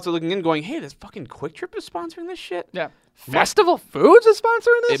from the outside looking in going, hey, this fucking Quick Trip is sponsoring this shit? Yeah. Festival Foods is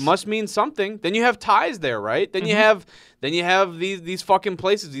sponsoring this? It must mean something. Then you have ties there, right? Then you have these fucking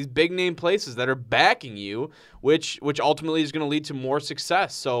places, these big name places that are backing you, which ultimately is going to lead to more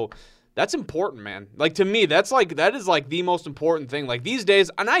success. So that's important, man. Like, to me, that is like the most important thing. Like, these days,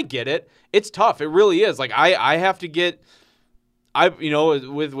 and I get it, it's tough. It really is. Like, I have to get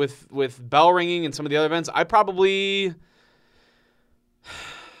with bell ringing and some of the other events,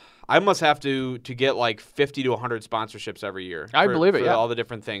 I must have to get like 50 to 100 sponsorships every year. I believe it, for yeah. all the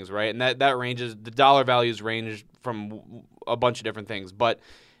different things, right? And that ranges, the dollar values range from a bunch of different things. But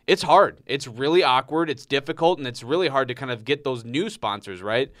it's hard. It's really awkward. It's difficult, and it's really hard to kind of get those new sponsors,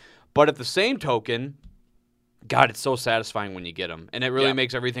 right? But at the same token, God, it's so satisfying when you get them. And it really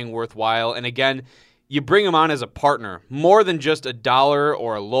makes everything worthwhile. And again, you bring them on as a partner, more than just a dollar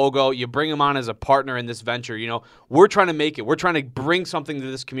or a logo. You bring them on as a partner in this venture. We're trying to make it. We're trying to bring something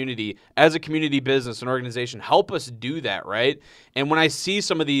to this community as a community business, an organization. Help us do that, right? And when I see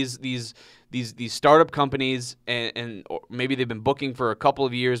some of these startup companies, and maybe they've been booking for a couple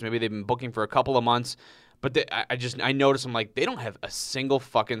of years, maybe they've been booking for a couple of months, but I notice I'm like, they don't have a single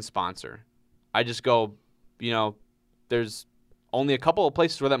fucking sponsor. I just go, there's only a couple of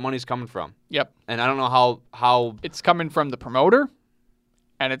places where that money's coming from. Yep. And I don't know how it's coming from the promoter,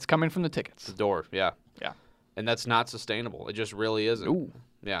 and it's coming from the tickets. The door, yeah. Yeah. And that's not sustainable. It just really isn't. Ooh.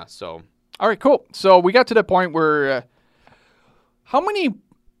 Yeah, so. All right, cool. So we got to the point where how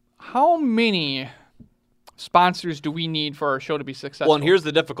many sponsors do we need for our show to be successful? Well, and here's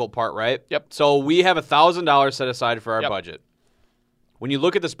the difficult part, right? Yep. So we have $1,000 set aside for our budget. when you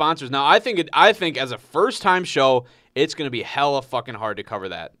look at the sponsors now, I think as a first-time show, it's going to be hella fucking hard to cover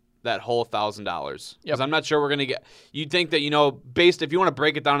that whole $1,000. Because I'm not sure we're going to get. You'd think that, based, if you want to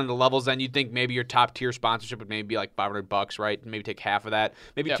break it down into levels, then you'd think maybe your top tier sponsorship would maybe be like $500, right? Maybe take half of that,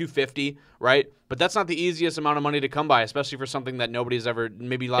 maybe $250, right? But that's not the easiest amount of money to come by, especially for something that nobody's ever,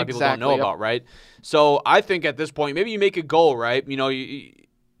 maybe a lot of people don't know about, right? So I think at this point, maybe you make a goal, right?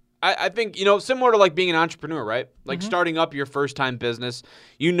 I think, similar to like being an entrepreneur, right? Like starting up your first time business,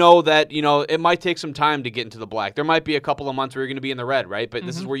 that, it might take some time to get into the black. There might be a couple of months where you're going to be in the red, right? But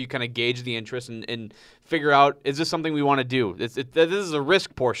this is where you kind of gauge the interest and figure out, is this something we want to do? This is a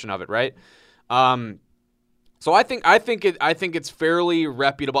risk portion of it, right? So I think it's fairly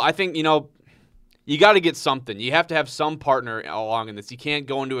reputable. I think, you got to get something. You have to have some partner along in this. You can't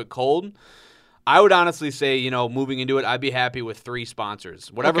go into it cold. I would honestly say, moving into it, I'd be happy with 3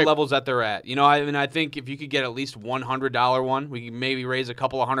 sponsors, whatever levels that they're at. I think if you could get at least $100 one, we can maybe raise a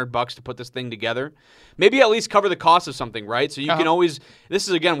couple of $100 to put this thing together. Maybe at least cover the cost of something, right? So you can always, this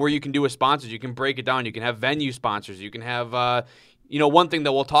is again where you can do with sponsors. You can break it down. You can have venue sponsors. You can have, one thing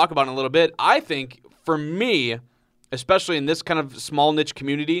that we'll talk about in a little bit. I think for me, especially in this kind of small niche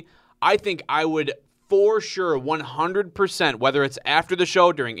community, I think I would for sure, 100%, whether it's after the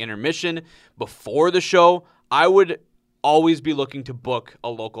show, during intermission, before the show, I would always be looking to book a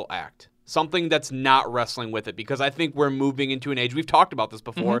local act. Something that's not wrestling with it, because I think we're moving into an age, we've talked about this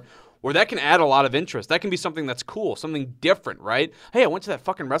before, where that can add a lot of interest. That can be something that's cool, something different, right? Hey, I went to that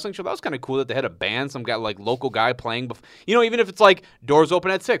fucking wrestling show. That was kind of cool that they had a band, some guy, like local guy playing. Even if it's like doors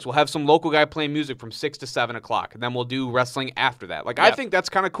open at 6, we'll have some local guy playing music from 6 to 7 o'clock, and then we'll do wrestling after that. I think that's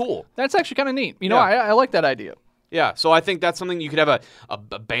kind of cool. That's actually kind of neat. I like that idea. Yeah, so I think that's something you could have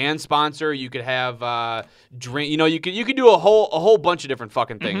a band sponsor. You could have drink. You could do a whole bunch of different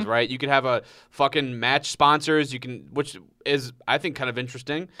fucking things, right? You could have a fucking match sponsors. which is I think kind of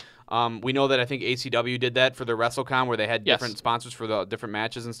interesting. We know that I think ACW did that for the WrestleCon, where they had different sponsors for the different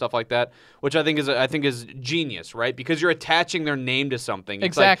matches and stuff like that, which I think is genius, right? Because you're attaching their name to something.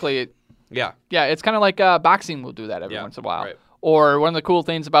 Exactly. Yeah. It's kind of like boxing will do that every once in a while. Right. Or one of the cool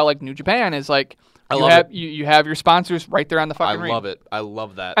things about like New Japan is like you have your sponsors right there on the fucking ring. I love it. I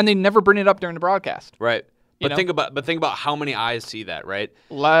love that. And they never bring it up during the broadcast. Right. But think about how many eyes see that, right?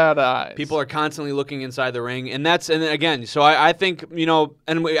 A lot of eyes. People are constantly looking inside the ring, and again, so I think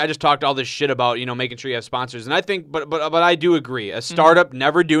I just talked all this shit about making sure you have sponsors, and I think, but I do agree, a startup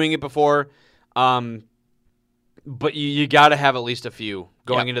never doing it before, but you got to have at least a few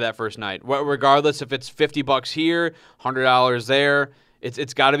going into that first night, regardless if it's $50 here, $100 there.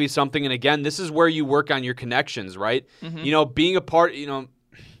 It's got to be something, and again, this is where you work on your connections, right? Being a part,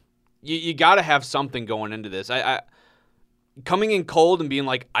 You got to have something going into this. I coming in cold and being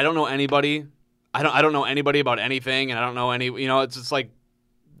like, I don't know anybody. I don't know anybody about anything, and I don't know any. It's just like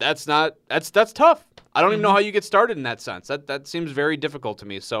that's tough. I don't even know how you get started in that sense. That seems very difficult to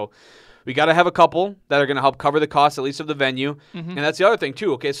me. So we got to have a couple that are going to help cover the cost at least of the venue, and that's the other thing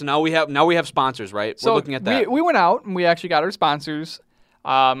too. Okay, so now we have sponsors, right? So we're looking at that. We went out and we actually got our sponsors.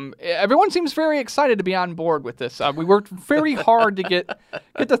 Everyone seems very excited to be on board with this. We worked very hard to get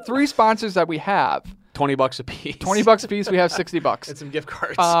the 3 sponsors that we have. $20 a piece. $20 a piece. We have $60. And some gift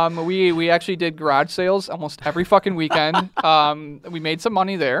cards. We actually did garage sales almost every fucking weekend. We made some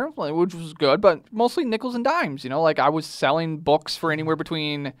money there, which was good, but mostly nickels and dimes. I was selling books for anywhere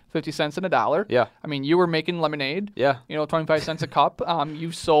between 50 cents and $1. Yeah. I mean, you were making lemonade. Yeah. 25 cents a cup.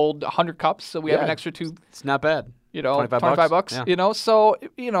 You sold 100 cups, so we have an extra 2. It's not bad. $25. Yeah. So,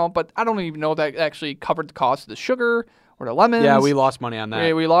 but I don't even know that actually covered the cost of the sugar or the lemons. Yeah, we lost money on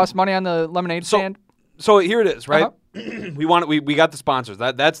that. We lost money on the lemonade stand. So here it is, right? We got the sponsors.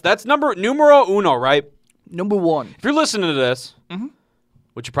 That's numero uno, right? Number 1. If you're listening to this,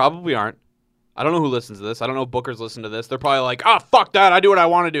 which you probably aren't, I don't know who listens to this. I don't know if bookers listen to this. They're probably like, fuck that. I do what I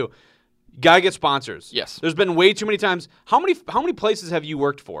want to do. You gotta get sponsors. Yes. There's been way too many times. How many places have you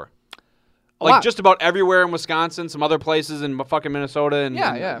worked for? Lot. Just about everywhere in Wisconsin, some other places in fucking Minnesota and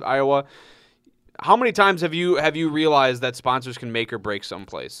Iowa. How many times have you realized that sponsors can make or break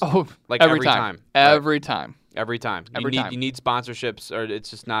someplace? Oh, every time. Every Right? time. You need sponsorships, or it's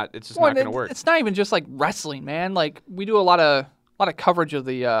just not going to work. It's not even just like wrestling, man. Like we do a lot of coverage of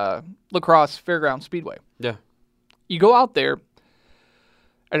the Lacrosse Fairground Speedway. Yeah. You go out there,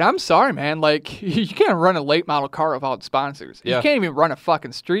 and I'm sorry, man. Like you can't run a late model car without sponsors. Yeah. You can't even run a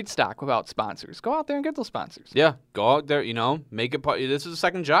fucking street stock without sponsors. Go out there and get those sponsors. Yeah. Go out there. Make it. This is a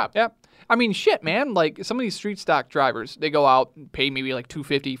second job. Yeah. I mean, shit, man. Like some of these street stock drivers, they go out and pay maybe like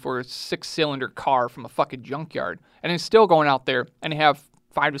 $250 for a 6-cylinder car from a fucking junkyard, and they're still going out there and they have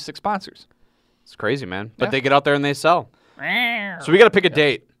 5 to 6 sponsors. It's crazy, man. But they get out there and they sell. So we got to pick a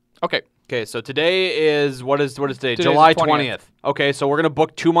date. Okay. Okay, so today is what is today? Today's July the 20th. 20th. Okay, so we're going to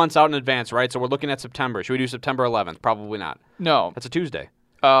book 2 months out in advance, right? So we're looking at September. Should we do September 11th? Probably not. No. That's a Tuesday.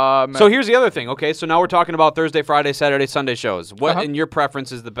 So here's the other thing. Okay, so now we're talking about Thursday, Friday, Saturday, Sunday shows. What Uh-huh. in your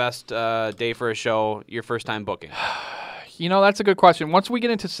preference is the best day for a show, your first time booking? that's a good question. Once we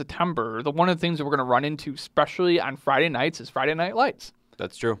get into September, one of the things that we're going to run into, especially on Friday nights, is Friday Night Lights.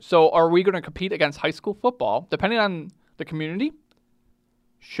 That's true. So are we going to compete against high school football, depending on the community?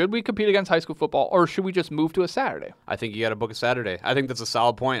 Should we compete against high school football, or should we just move to a Saturday? I think you got to book a Saturday. I think that's a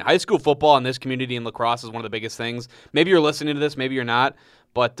solid point. High school football in this community in La Crosse is one of the biggest things. Maybe you're listening to this, maybe you're not,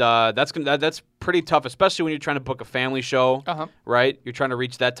 but that's pretty tough, especially when you're trying to book a family show, right? You're trying to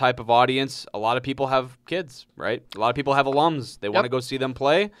reach that type of audience. A lot of people have kids, right? A lot of people have alums. They want to go see them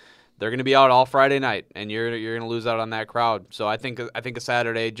play. They're going to be out all Friday night, and you're going to lose out on that crowd. So I think a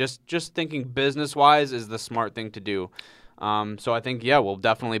Saturday, just thinking business wise, is the smart thing to do. So I think we'll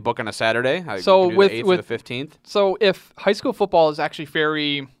definitely book on a Saturday. So we can do the 8th or the 15th. So if high school football is actually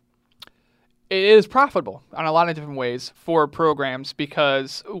it is profitable on a lot of different ways for programs,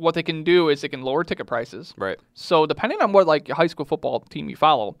 because what they can do is they can lower ticket prices. Right. So depending on what high school football team you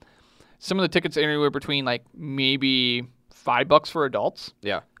follow, some of the tickets are anywhere between maybe $5 for adults.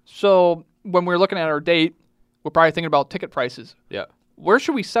 Yeah. So when we're looking at our date, we're probably thinking about ticket prices. Yeah. Where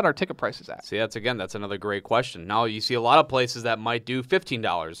should we set our ticket prices at? See, that's another great question. Now you see a lot of places that might do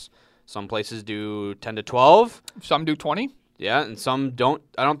 $15. Some places do 10 to 12. Some do 20. Yeah, and some don't.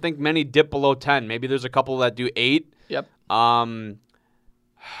 I don't think many dip below 10. Maybe there's a couple that do 8. Yep.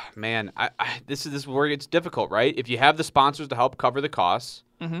 Man, this is where it's difficult, right? If you have the sponsors to help cover the costs,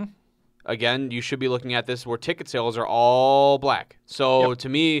 again, you should be looking at this where ticket sales are all black. So to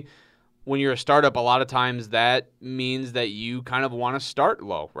me, when you're a startup, a lot of times that means that you kind of want to start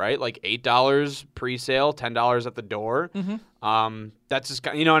low, right? Like $8 pre-sale, $10 at the door. That's just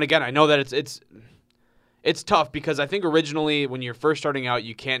and again, I know that it's tough because I think originally when you're first starting out,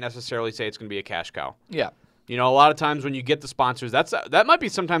 you can't necessarily say it's going to be a cash cow. Yeah. A lot of times when you get the sponsors, that might be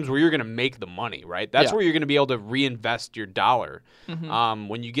sometimes where you're going to make the money, right? That's where you're going to be able to reinvest your dollar.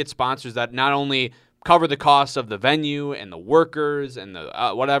 When you get sponsors that not only cover the costs of the venue and the workers and the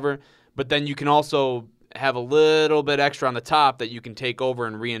whatever, but then you can also have a little bit extra on the top that you can take over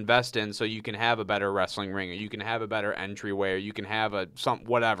and reinvest in, so you can have a better wrestling ring, or you can have a better entryway, or you can have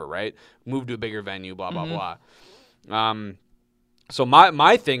whatever, right? Move to a bigger venue, blah blah blah. So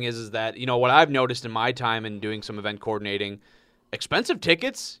my thing is that what I've noticed in my time in doing some event coordinating, expensive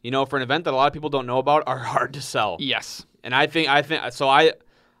tickets, for an event that a lot of people don't know about, are hard to sell. Yes. And I think so.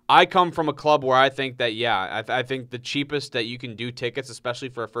 I come from a club where I think that, I think the cheapest that you can do tickets, especially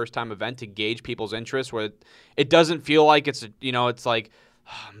for a first-time event, to gauge people's interest, where it doesn't feel like it's like,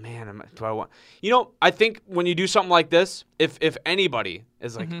 oh, man, do I want... I think when you do something like this, if anybody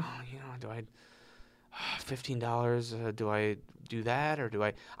is like, do I... $15, do I do that, or do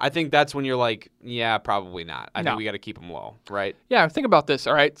I think that's when you're like, probably not. I think we got to keep them low, right? Yeah, think about this,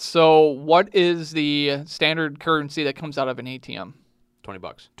 all right? So what is the standard currency that comes out of an ATM?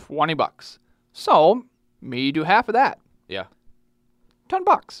 $20. $20. So maybe you do half of that. Yeah.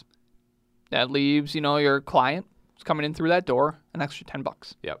 $10. That leaves, your client is coming in through that door an extra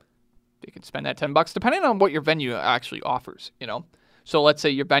 $10. Yep. You can spend that $10 depending on what your venue actually offers, So let's say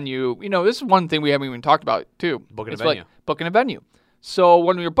your venue, this is one thing we haven't even talked about too. Booking a venue. Booking a venue. So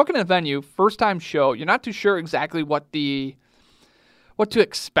when you're booking a venue, first time show, you're not too sure exactly what to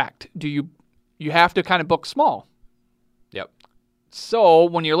expect. You have to kind of book small. Yep. So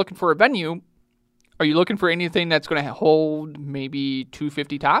when you're looking for a venue, are you looking for anything that's going to hold maybe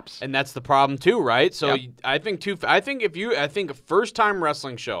 250 tops? And that's the problem too, right? So Yep. I think a first time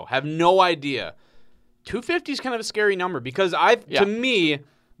wrestling show, have no idea. 250 is kind of a scary number because to me,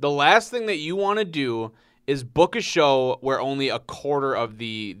 the last thing that you want to do is book a show where only a quarter of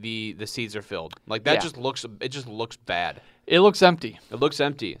the seats are filled. Like that just looks bad. It looks empty. It looks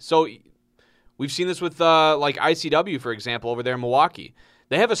empty. So we've seen this with like ICW, for example, over there in Milwaukee.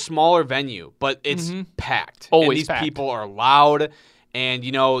 They have a smaller venue, but it's packed. Always and these packed. people are loud. And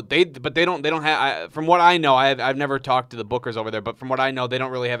they don't have. From what I know, I've never talked to the bookers over there, but from what I know, they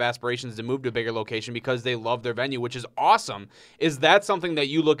don't really have aspirations to move to a bigger location because they love their venue, which is awesome. Is that something that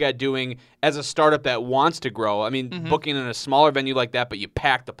you look at doing as a startup that wants to grow? I mean, booking in a smaller venue like that, but you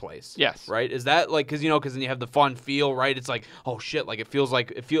pack the place. Yes. Right? Is that like because then you have the fun feel, right? It's like, oh shit, like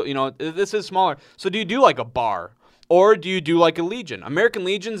this is smaller. So do you do like a bar, or do you do like a Legion? American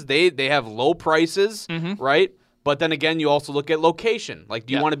Legions, they have low prices, right? But then again, you also look at location. Like,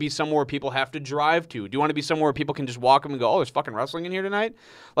 do you Yeah. want to be somewhere where people have to drive to? Do you want to be somewhere where people can just walk up and go, oh, there's fucking wrestling in here tonight?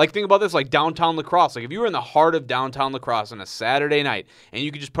 Like, think about this, like downtown La Crosse. Like, if you were in the heart of downtown La Crosse on a Saturday night and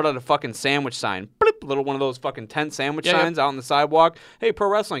you could just put out a fucking sandwich sign, bloop, little one of those fucking tent sandwich signs out on the sidewalk. Hey, pro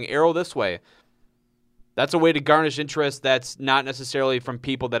wrestling, arrow this way. That's a way to garnish interest that's not necessarily from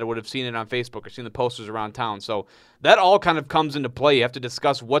people that would have seen it on Facebook or seen the posters around town. So that all kind of comes into play. You have to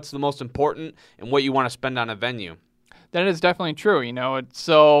discuss what's the most important and what you want to spend on a venue. That is definitely true.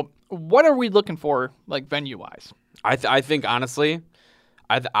 So what are we looking for, like venue-wise? I think honestly,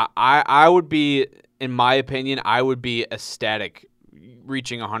 I would be, in my opinion, I would be ecstatic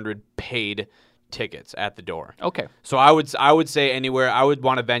reaching 100 paid tickets at the door. Okay. So I would say anywhere. I would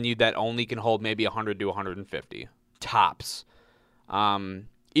want a venue that only can hold maybe 100 to 150 tops.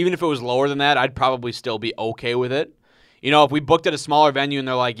 Even if it was lower than that, I'd probably still be okay with it. If we booked at a smaller venue and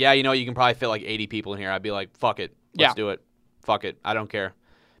they're like, yeah, you can probably fit like 80 people in here, I'd be like, fuck it, let's do it. Fuck it, I don't care.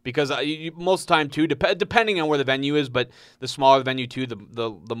 Because most of the time too, depending on where the venue is, but the smaller the venue too,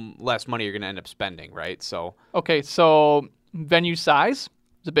 the less money you're going to end up spending, right? So okay, so venue size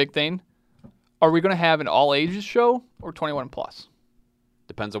is a big thing. Are we going to have an all ages show or 21 plus?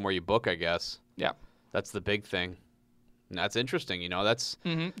 Depends on where you book, I guess. Yeah. That's the big thing. And that's interesting, That's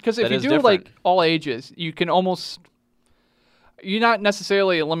because if that you is do different. like all ages, you can you're not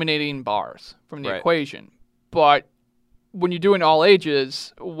necessarily eliminating bars from the Right. equation, but when you're doing all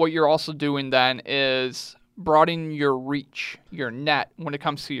ages, what you're also doing then is broadening your reach, your net when it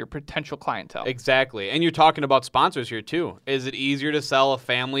comes to your potential clientele. Exactly. And you're talking about sponsors here too. Is it easier to sell a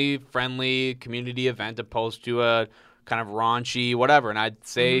family-friendly community event opposed to a kind of raunchy whatever? And I'd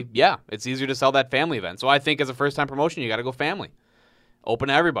say, yeah, it's easier to sell that family event. So I think as a first-time promotion, you got to go family. Open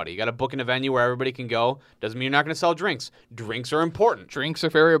to everybody. You got to book in a venue where everybody can go. Doesn't mean you're not going to sell drinks. Drinks are important. Drinks are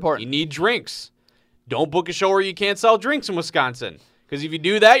very You important. need drinks. Don't book a show where you can't sell drinks in Wisconsin. Because if you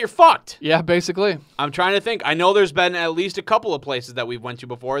do that, you're fucked. Yeah, basically. I'm trying to think. I know there's been at least a couple of places that we've went to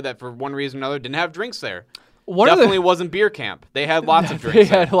before that for one reason or another didn't have drinks there. Definitely wasn't beer camp. They had lots of They drinks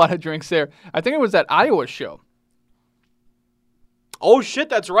there. had a lot of drinks there. I think it was that Iowa show. Oh, shit,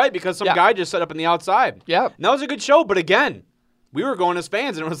 that's right, because some Yeah. guy just set up in the outside. Yeah. And that was a good show, but again, we were going as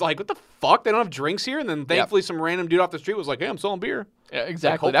fans, and it was like, what the fuck? They don't have drinks here? And then thankfully some random dude off the street was like, hey, I'm selling beer. Yeah, Like,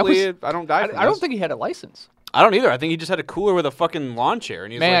 exactly. hopefully I don't die from I don't this. think he had a license. I don't either. I think he just had a cooler with a fucking lawn chair.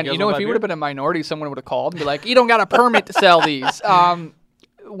 And he was Man, like, if he would have been a minority, someone would have called and be like, you don't got a permit to sell these.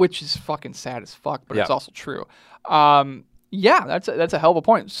 Which is fucking sad as fuck, but it's Yeah. also true. Yeah, that's a hell of a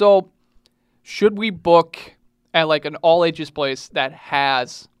point. So should we book at like an all ages place that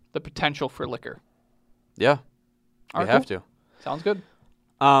has the potential for liquor? Yeah, we Alright, have cool. to. Sounds good.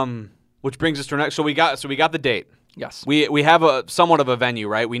 Which brings us to our next. So we got the date. Yes. We have a somewhat of a venue,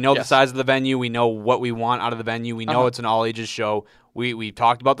 right? We know the Yes. size of the venue. We know what we want out of the venue. We know it's an all ages show. We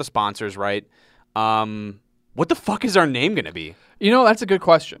talked about the sponsors, right? What the fuck is our name going to be? That's a good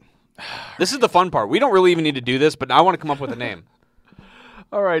question. This is the fun part. We don't really even need to do this, but I want to come up with a name.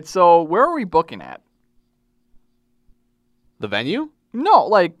 All right, so where are we booking at? The venue? No,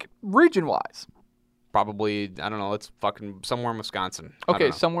 like region wise. Probably, I don't know. Let's fucking somewhere in Wisconsin. I Okay, don't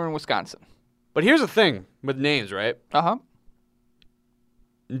know. somewhere in Wisconsin. But here's the thing with names, right? Uh-huh.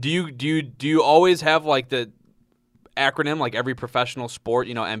 Do you always have like the acronym like every professional sport?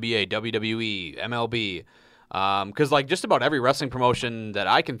 NBA, WWE, MLB. Because like just about every wrestling promotion that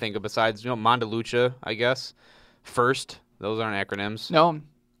I can think of, besides Mondalucha, I guess. First, those aren't acronyms. No.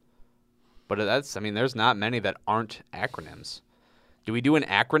 But there's not many that aren't acronyms. Do we do an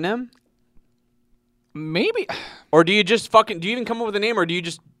acronym? Maybe. Or do you just do you even come up with a name, or do you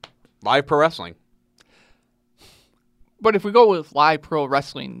just Live Pro Wrestling? But if we go with Live Pro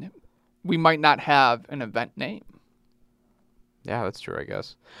Wrestling, we might not have an event name. Yeah, that's true, I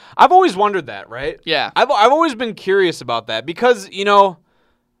guess. I've always wondered that, right? Yeah. I've always been curious about that because,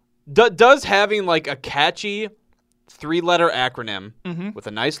 does having like a catchy 3-letter acronym with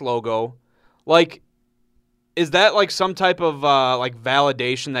a nice logo, like, is that like some type of like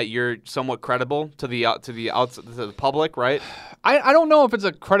validation that you're somewhat credible to the public, right? I don't know if it's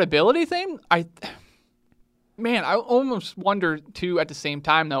a credibility thing. I almost wonder, too, at the same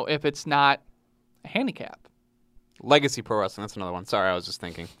time, though, if it's not a handicap. Legacy Pro Wrestling, that's another one. Sorry, I was just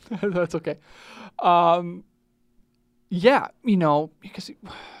thinking. That's okay. Yeah, because,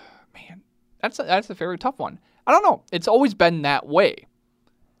 man, that's a very tough one. I don't know. It's always been that way,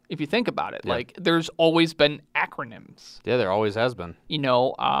 if you think about it. Yeah. Like, there's always been acronyms. Yeah, there always has been.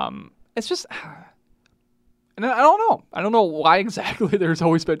 It's just, and I don't know. I don't know why exactly there's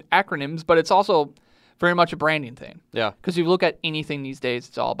always been acronyms, but it's also very much a branding thing. Yeah. Because if you look at anything these days,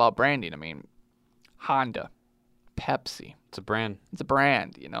 it's all about branding. I mean, Honda, Pepsi. It's a brand. It's a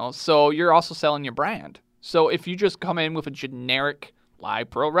brand, So you're also selling your brand. So if you just come in with a generic live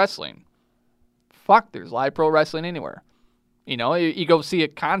pro wrestling, there's live pro wrestling anywhere. You go see a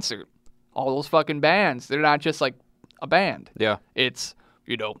concert, all those fucking bands, they're not just like a band. Yeah. It's,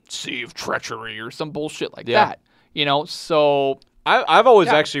 Sea of Treachery or some bullshit like that. So I've always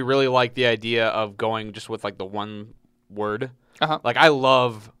actually really liked the idea of going just with like the one word. Like I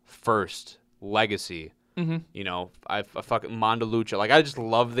love First, Legacy. I fucking Mondalucha. Like I just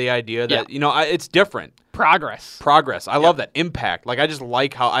love the idea that it's different. Progress. I love that. Impact. Like I just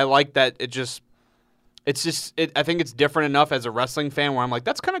like how I like that. I think it's different enough as a wrestling fan where I'm like,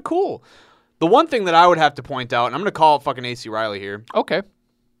 that's kind of cool. The one thing that I would have to point out, and I'm going to call fucking AC Riley here. Okay.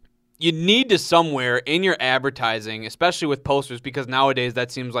 You need to somewhere in your advertising, especially with posters, because nowadays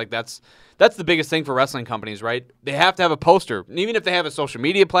that seems like that's the biggest thing for wrestling companies, right? They have to have a poster. And even if they have a social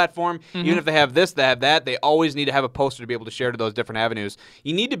media platform, even if they have this, they have that, they always need to have a poster to be able to share to those different avenues.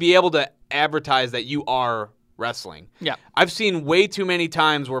 You need to be able to advertise that you are wrestling. Yeah. I've seen way too many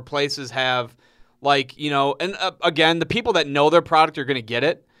times where places have, and again, the people that know their product are going to get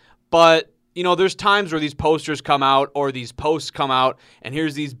it, but there's times where these posters come out or these posts come out, and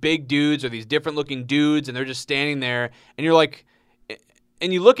here's these big dudes or these different looking dudes, and they're just standing there, and you're like,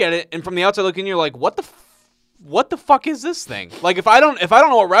 and you look at it, and from the outside looking, you're like, what the fuck is this thing? Like, if I don't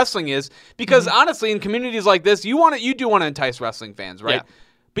know what wrestling is, because honestly, in communities like this, you do want to entice wrestling fans, right? Yeah.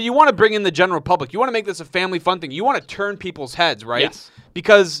 But you want to bring in the general public. You want to make this a family fun thing. You want to turn people's heads, right? Yes.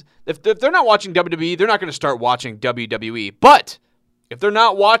 Because if they're not watching WWE, they're not going to start watching WWE. But if they're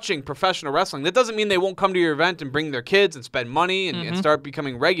not watching professional wrestling, that doesn't mean they won't come to your event and bring their kids and spend money and start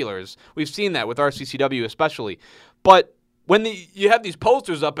becoming regulars. We've seen that with RCCW especially. But when you have these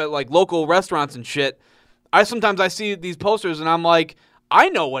posters up at like local restaurants and shit, I see these posters and I'm like, I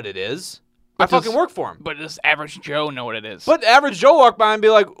know what it is. I fucking work for them. But does average Joe know what it is? But average Joe walk by and be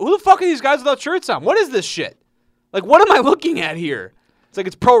like, who the fuck are these guys without shirts on? What is this shit? Like, what am I looking at here? It's like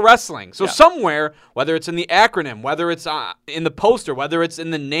it's pro wrestling. So somewhere, whether it's in the acronym, whether it's in the poster, whether it's in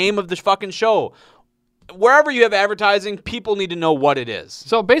the name of the fucking show, wherever you have advertising, people need to know what it is.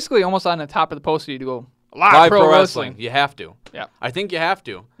 So basically, almost on the top of the poster, you go, live pro wrestling. You have to. Yeah. I think you have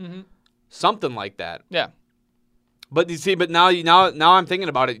to. Something like that. Yeah. But you see, now I'm thinking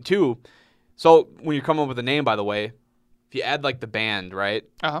about it too. So when you come up with a name, by the way, if you add like the band, right,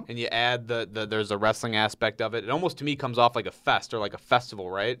 and you add there's a wrestling aspect of it, it almost to me comes off like a fest or like a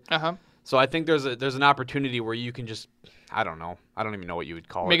festival, right? So I think there's an opportunity where you can just, I don't even know what you would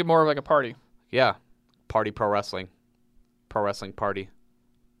call it. Make it more of like a party. Yeah, party pro wrestling party,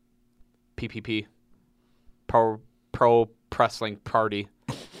 PPP, pro wrestling party.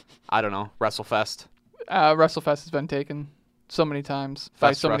 I don't know, WrestleFest. WrestleFest has been taken so many times.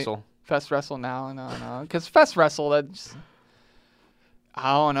 Fest Wrestle. Fest Wrestle now, no. Because Fest Wrestle, that's,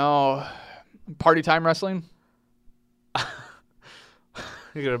 I don't know, party time wrestling?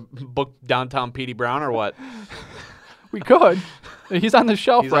 You're going to book downtown Petey Brown or what? We could. He's on the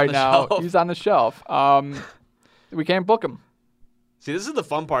shelf He's right on the now. shelf. He's on the shelf. We can't book him. See, this is the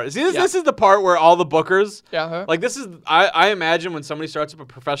fun part. See, this is the part where all the bookers, Yeah. like this is, I imagine when somebody starts up a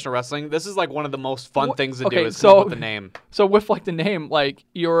professional wrestling, this is like one of the most fun things to do is come up with the name. So with like the name, like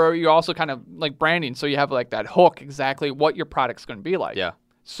you're also kind of like branding, so you have like that hook exactly what your product's going to be like. Yeah.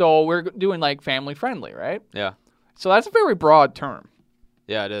 So we're doing like family friendly, right? Yeah. So that's a very broad term.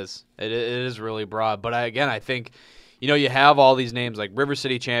 Yeah, it is. It is really broad. But I think, you have all these names like River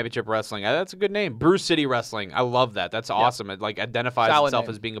City Championship Wrestling. That's a good name. Bruce City Wrestling. I love that. That's awesome. It like identifies Solid itself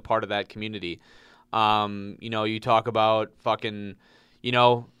name. as being a part of that community. You talk about fucking,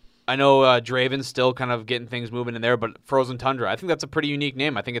 I know Draven's still kind of getting things moving in there, but Frozen Tundra, I think that's a pretty unique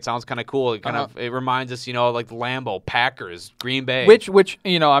name. I think it sounds kind of cool. It it reminds us, like Lambeau, Packers, Green Bay. Which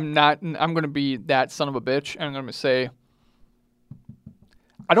I'm going to be that son of a bitch, and I'm going to say,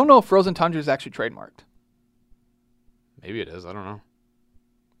 I don't know if Frozen Tundra is actually trademarked. Maybe it is. I don't know.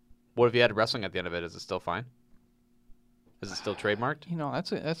 What if you had wrestling at the end of it? Is it still fine? Is it still trademarked?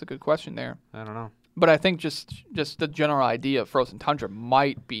 That's a good question there. I don't know. But I think just the general idea of Frozen Tundra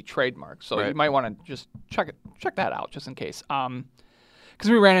might be trademarked, so you might want to just check that out just in case. Because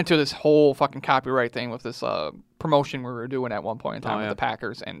we ran into this whole fucking copyright thing with this promotion we were doing at one point in time with the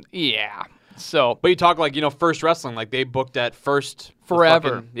Packers, and so. But you talk like First Wrestling, like they booked at First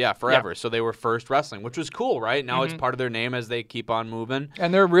forever. Forever. Yeah. So they were First Wrestling, which was cool, right? Now it's part of their name as they keep on moving,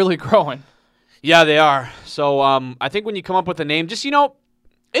 and they're really growing. Yeah, they are. So I think when you come up with a name, just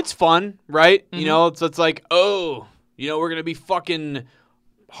it's fun, right? It's like, we're gonna be fucking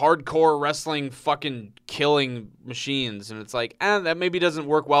hardcore wrestling fucking killing machines, and it's like, that maybe doesn't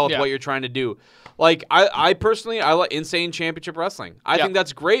work well with what you're trying to do. Like, I personally, I like Insane Championship Wrestling. I think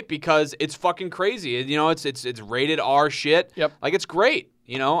that's great because it's fucking crazy. You know, it's rated R shit. Yep. Like, it's great.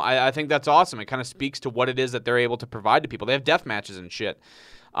 You know, I think that's awesome. It kind of speaks to what it is that they're able to provide to people. They have death matches and shit.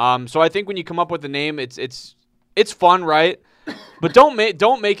 So I think when you come up with the name, it's fun, right? But don't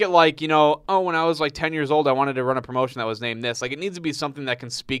make it like, you know, when I was like 10 years old, I wanted to run a promotion that was named this. Like, it needs to be something that can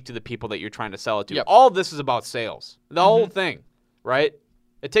speak to the people that you're trying to sell it to. Yep. All of this is about sales. The whole thing, right?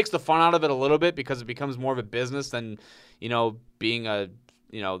 It takes the fun out of it a little bit because it becomes more of a business than, you know, being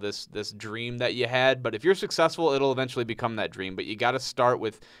this dream that you had. But if you're successful, it'll eventually become that dream. But you got to start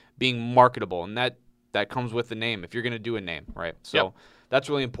with being marketable, and that comes with the name if you're going to do a name, right? So that's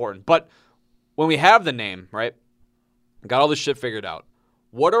really important. But when we have the name, right, got all this shit figured out,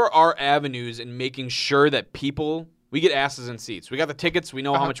 what are our avenues in making sure that we get asses in seats? We got the tickets. We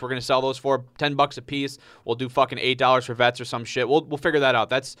know how much we're going to sell those for. $10 a piece. We'll do fucking $8 for vets or some shit. We'll figure that out.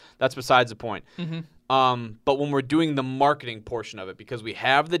 That's besides the point. But when we're doing the marketing portion of it, because we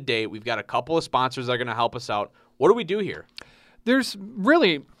have the date, we've got a couple of sponsors that are going to help us out. What do we do here? There's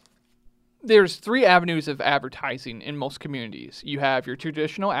 3 avenues of advertising in most communities. You have your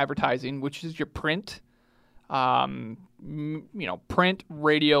traditional advertising, which is your print, print,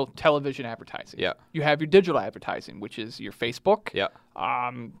 radio, television advertising. Yeah. You have your digital advertising, which is your Facebook. Yeah.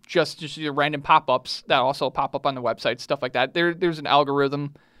 Just your random pop-ups that also pop up on the website, stuff like that. There's an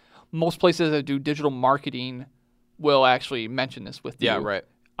algorithm. Most places that do digital marketing will actually mention this with you. Yeah, right.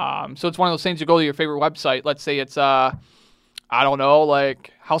 So it's one of those things. You go to your favorite website. Let's say it's like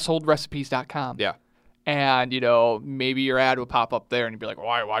householdrecipes.com. Yeah. And, maybe your ad would pop up there and you'd be like,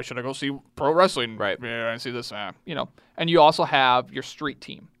 why should I go see pro wrestling? Right. Yeah, I see this, And you also have your street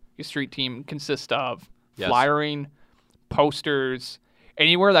team. Your street team consists of flyering, posters,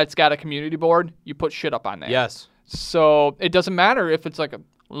 anywhere that's got a community board, you put shit up on there. Yes. So it doesn't matter if it's like a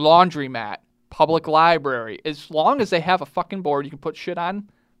laundromat, public library. As long as they have a fucking board you can put shit on,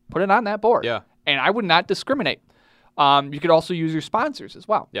 put it on that board. Yeah. And I would not discriminate. You could also use your sponsors as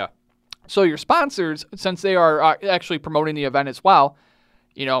well. Yeah. So your sponsors, since they are actually promoting the event as well,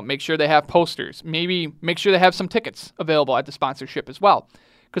 make sure they have posters. Maybe make sure they have some tickets available at the sponsorship as well.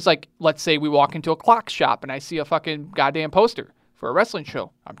 Because, let's say we walk into a clock shop and I see a fucking goddamn poster for a wrestling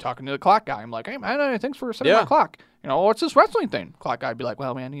show. I'm talking to the clock guy. I'm like, hey, man, thanks for setting my clock. What's this wrestling thing? Clock guy'd be like,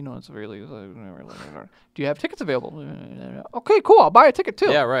 well, man, it's really... Do you have tickets available? Okay, cool. I'll buy a ticket, too.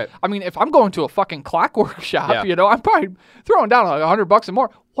 Yeah, right. I mean, if I'm going to a fucking clockwork shop, I'm probably throwing down like $100 and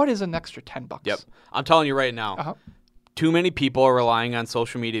more. What is an extra $10? Yep. I'm telling you right now, too many people are relying on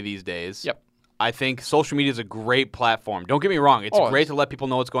social media these days. Yep. I think social media is a great platform. Don't get me wrong. It's great to let people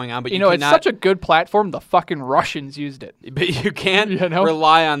know what's going on, but it's such a good platform, the fucking Russians used it. But you can't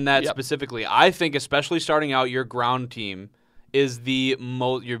rely on that specifically. I think especially starting out, your ground team is the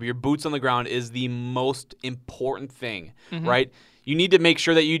most, your boots on the ground is the most important thing, right? You need to make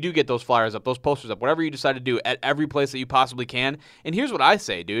sure that you do get those flyers up, those posters up, whatever you decide to do at every place that you possibly can. And here's what I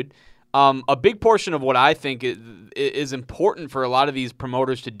say, dude. A big portion of what I think is important for a lot of these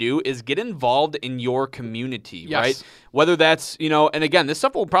promoters to do is get involved in your community, right? Whether that's, and again, this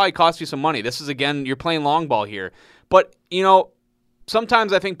stuff will probably cost you some money. This is, again, you're playing long ball here. But,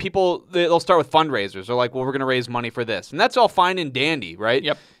 sometimes I think people, they'll start with fundraisers. They're like, well, we're going to raise money for this. And that's all fine and dandy, right?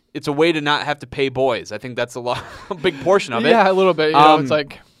 Yep. It's a way to not have to pay boys. I think that's a big portion of it. Yeah, a little bit. It's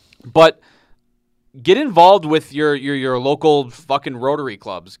like... But... get involved with your local fucking Rotary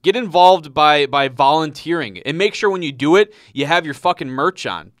clubs. Get involved by volunteering. And make sure when you do it, you have your fucking merch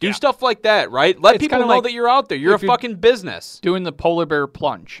on. Do stuff like that, right? Let people know that you're out there. You're a fucking business. Doing the polar bear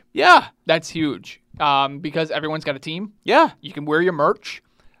plunge. Yeah. That's huge. Because everyone's got a team. Yeah. You can wear your merch.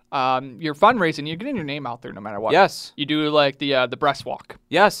 You're fundraising. You're getting your name out there no matter what. Yes. You do like the breast walk.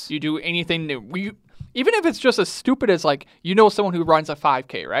 Yes. You do anything new. Even if it's just as stupid as someone who runs a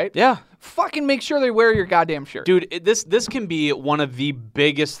 5K, right? Yeah. Fucking make sure they wear your goddamn shirt. Dude, this can be one of the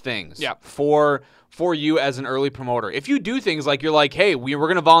biggest things for you as an early promoter. If you do things like you're like, hey, we're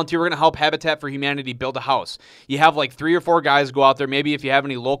going to volunteer, we're going to help Habitat for Humanity build a house. You have 3 or 4 guys go out there. Maybe if you have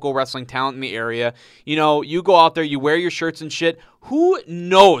any local wrestling talent in the area, you go out there, you wear your shirts and shit. Who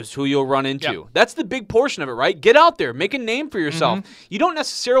knows who you'll run into? Yep. That's the big portion of it, right? Get out there. Make a name for yourself. You don't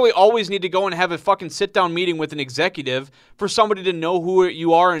necessarily always need to go and have a fucking sit-down meeting with an executive for somebody to know who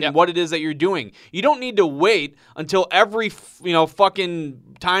you are and what it is that you're doing. You don't need to wait until every fucking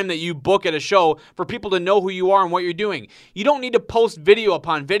time that you book at a show for people to know who you are and what you're doing. You don't need to post video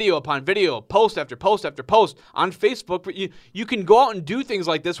upon video upon video, post after post after post on Facebook. But you can go out and do things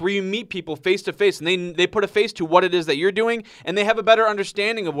like this where you meet people face to face, and they put a face to what it is that you're doing, and they have a better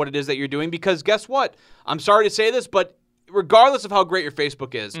understanding of what it is that you're doing. Because guess what? I'm sorry to say this, but regardless of how great your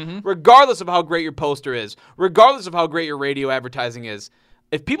Facebook is, regardless of how great your poster is, regardless of how great your radio advertising is,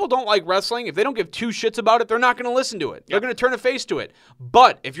 if people don't like wrestling, if they don't give two shits about it, they're not going to listen to it. They're going to turn a face to it.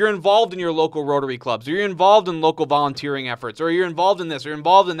 But if you're involved in your local Rotary clubs, or you're involved in local volunteering efforts, or you're involved in this, or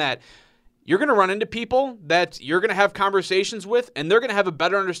involved in that, you're going to run into people that you're going to have conversations with, and they're going to have a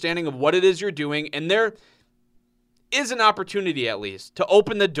better understanding of what it is you're doing, and there is an opportunity, at least, to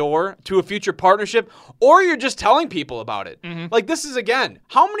open the door to a future partnership, or you're just telling people about it. Like, this is, again,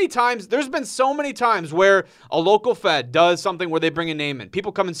 how many times, there's been so many times where a local Fed does something where they bring a name in.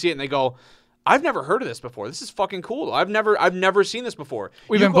 People come and see it, and they go, I've never heard of this before. This is fucking cool. I've never seen this before.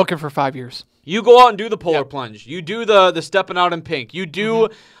 We've been booking for 5 years. You go out and do the polar plunge. You do the stepping out in pink. You do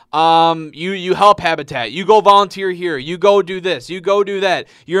you help Habitat. You go volunteer here. You go do this. You go do that.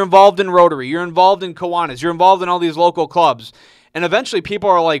 You're involved in Rotary. You're involved in Kiwanis. You're involved in all these local clubs. And eventually people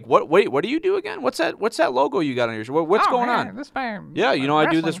are like, "What? Wait, what do you do again? What's that logo you got on your shirt? What's going on?" This man, Yeah, I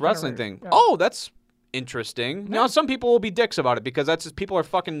do this wrestling thing. Yeah. Oh, that's interesting. Now, some people will be dicks about it because that's just people are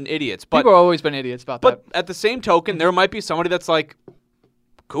fucking idiots. But people have always been idiots about that. But at the same token, there might be somebody that's like,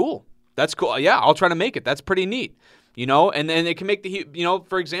 cool. That's cool. Yeah, I'll try to make it. That's pretty neat. And then it can make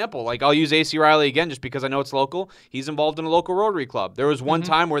for example, like I'll use AC Riley again just because I know it's local. He's involved in a local Rotary club. There was one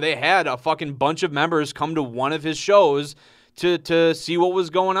time where they had a fucking bunch of members come to one of his shows to see what was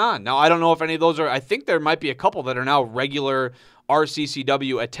going on. Now, I don't know if any of those I think there might be a couple that are now regular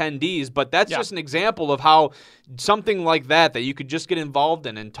RCCW attendees, but that's just an example of how something like that you could just get involved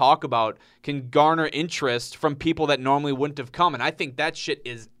in and talk about can garner interest from people that normally wouldn't have come. And I think that shit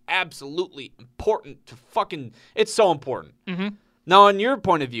is absolutely important to it's so important. Now, in your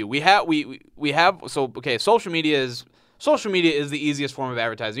point of view, social media is the easiest form of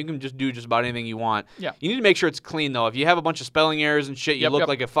advertising. You can just do just about anything you want. Yeah. You need to make sure it's clean though. If you have a bunch of spelling errors and shit, you look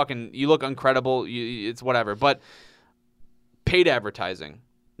like you look incredible. It's whatever. But paid advertising.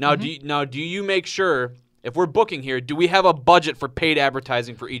 Now, do you make sure, if we're booking here, do we have a budget for paid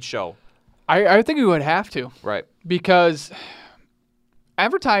advertising for each show? I think we would have to. Right. Because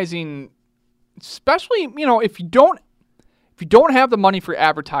advertising, especially, if you don't have the money for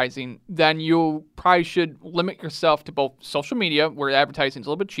advertising, then you probably should limit yourself to both social media, where advertising is a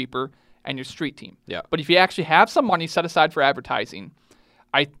little bit cheaper, and your street team. Yeah. But if you actually have some money set aside for advertising,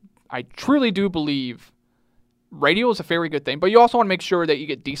 I truly do believe radio is a very good thing, but you also want to make sure that you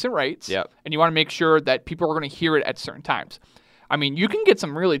get decent rates. Yep. And you want to make sure that people are going to hear it at certain times. I mean, you can get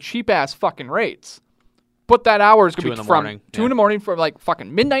some really cheap-ass fucking rates, but that hour is going to be from 2 in the morning from like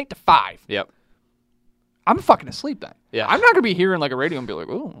fucking midnight to 5. Yep. I'm fucking asleep then. Yeah. I'm not going to be hearing like a radio and be like,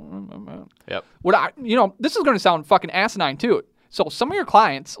 oh. Yep. This is going to sound fucking asinine too. So some of your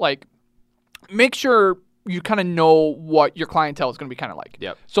clients, like, make sure you kind of know what your clientele is going to be kind of like.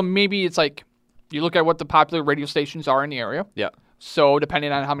 Yep. So maybe it's like, you look at what the popular radio stations are in the area. Yeah. So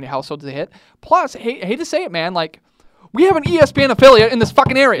depending on how many households they hit. Plus, hate to say it, man, like, we have an ESPN affiliate in this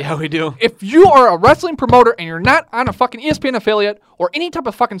fucking area. Yeah, we do. If you are a wrestling promoter and you're not on a fucking ESPN affiliate or any type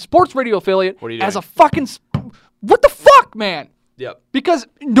of fucking sports radio affiliate, what are you doing? as a fucking, what the fuck, man? Yep. Because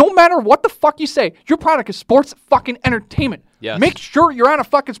no matter what the fuck you say, your product is sports fucking entertainment. Yes. Make sure you're on a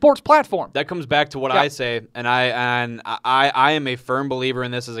fucking sports platform. That comes back to what I say, and I am a firm believer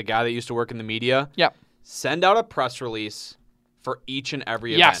in this as a guy that used to work in the media. Yep. Send out a press release for each and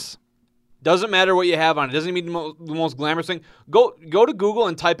every event. Yes. Doesn't matter what you have on it. Doesn't mean the most glamorous thing. Go to Google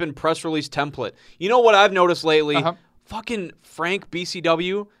and type in press release template. You know what I've noticed lately? Fucking Frank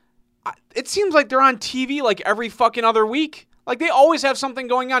BCW. It seems like they're on TV like every fucking other week. Like, they always have something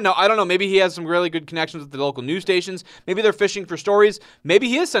going on. Now, I don't know. Maybe he has some really good connections with the local news stations. Maybe they're fishing for stories. Maybe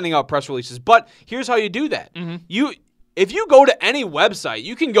he is sending out press releases. But here's how you do that. If you go to any website,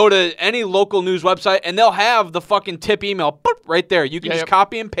 you can go to any local news website, and they'll have the fucking tip email right there. You can just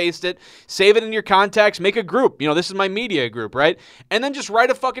copy and paste it, save it in your contacts, make a group. This is my media group, right? And then just write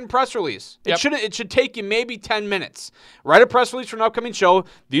a fucking press release. It should take you maybe 10 minutes. Write a press release for an upcoming show.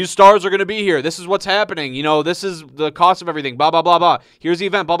 These stars are going to be here. This is what's happening. This is the cost of everything. Blah, blah, blah, blah. Here's the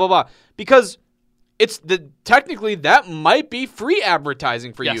event. Blah, blah, blah. Because technically that might be free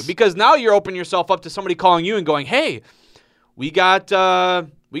advertising for you, because now you're opening yourself up to somebody calling you and going, hey, we got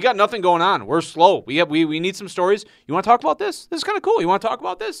nothing going on. We're slow. We need some stories. You want to talk about this? This is kind of cool. You want to talk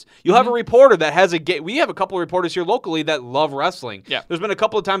about this? You'll have a reporter that has we have a couple of reporters here locally that love wrestling. Yeah. There's been a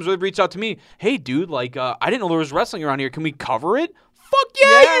couple of times where they've reached out to me. Hey, dude, I didn't know there was wrestling around here. Can we cover it? fuck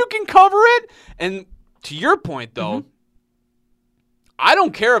yeah, Yeah. you can cover it. And to your point, though, I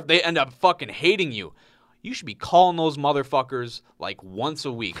don't care if they end up fucking hating you. You should be calling those motherfuckers like once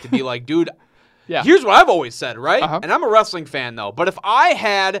a week to be like, dude, Yeah. here's what I've always said, right? Uh-huh. And I'm a wrestling fan, though. But if I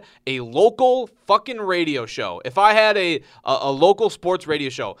had a local fucking radio show, if I had a local sports radio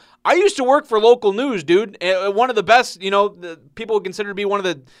show, I used to work for local news, dude. One of the best, people would consider to be one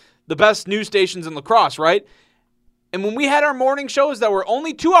of the best news stations in La Crosse, right? And when we had our morning shows that were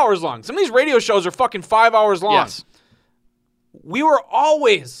only 2 hours long, some of these radio shows are fucking 5 hours long. Yes. We were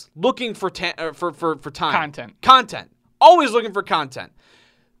always looking for time. Content. Always looking for content.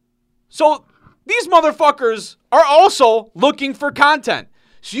 So these motherfuckers are also looking for content.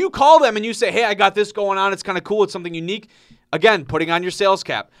 So you call them and you say, hey, I got this going on. It's kind of cool. It's something unique. Again, putting on your sales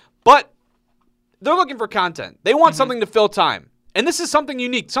cap. But they're looking for content. They want something to fill time. And this is something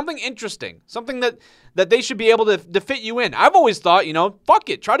unique, something interesting, something that they should be able to fit you in. I've always thought, fuck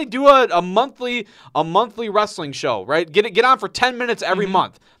it. Try to do a monthly wrestling show, right? Get on for 10 minutes every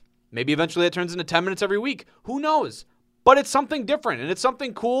month. Maybe eventually that turns into 10 minutes every week. Who knows? But it's something different, and it's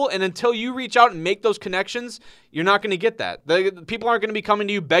something cool, and until you reach out and make those connections, you're not going to get that. The people aren't going to be coming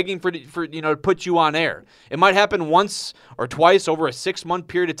to you begging for to put you on air. It might happen once or twice over a 6-month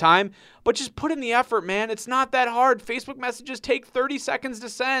period of time, but just put in the effort, man. It's not that hard. Facebook messages take 30 seconds to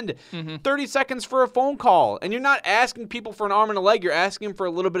send, 30 seconds for a phone call, and you're not asking people for an arm and a leg. You're asking them for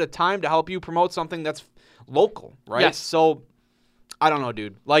a little bit of time to help you promote something that's local, right? Yes. So I don't know,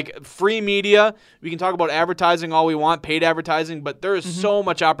 dude. Like, free media, we can talk about advertising all we want, paid advertising, but there is so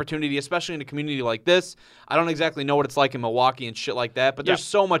much opportunity, especially in a community like this. I don't exactly know what it's like in Milwaukee and shit like that, but there's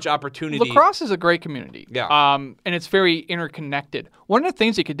so much opportunity. La Crosse is a great community. Yeah. And it's very interconnected. One of the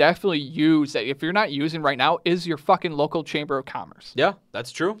things you could definitely use that if you're not using right now is your fucking local chamber of commerce. Yeah,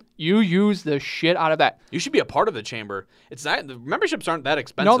 that's true. You use the shit out of that. You should be a part of the chamber. It's not, the memberships aren't that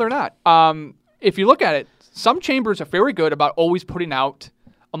expensive. No, they're not. If you look at it, some chambers are very good about always putting out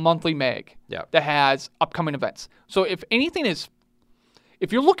a monthly mag that has upcoming events. So if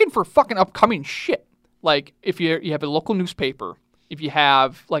you're looking for fucking upcoming shit, like if you have a local newspaper, if you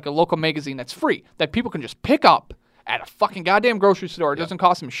have like a local magazine that's free, that people can just pick up at a fucking goddamn grocery store, it doesn't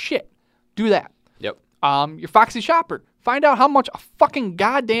cost them shit, do that. Yep. Your Foxy Shopper, find out how much a fucking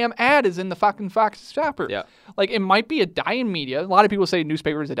goddamn ad is in the fucking Foxy Shopper. Yeah. Like, it might be a dying media. A lot of people say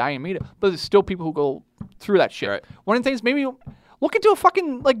newspaper is a dying media, but there's still people who go through that shit. Right. One of the things, maybe look into a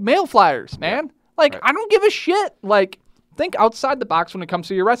fucking, like, mail flyers, man. Like, I don't give a shit. Like, think outside the box when it comes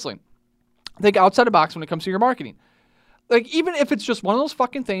to your wrestling. Think outside the box when it comes to your marketing. Like, even if it's just one of those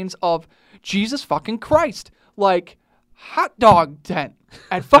fucking things of Jesus fucking Christ. Like, hot dog tent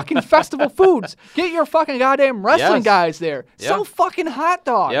at fucking Festival Foods. Get your fucking goddamn wrestling guys there. Yeah. Sell fucking hot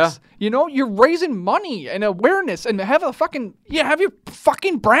dogs. Yeah. You're raising money and awareness and have your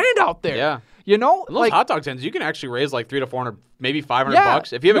fucking brand out there. Yeah. And those hot dog tents, you can actually raise like $300 to $400, maybe $500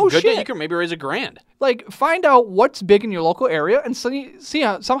 bucks. If you have a good day, you can maybe raise $1,000. Like, find out what's big in your local area and see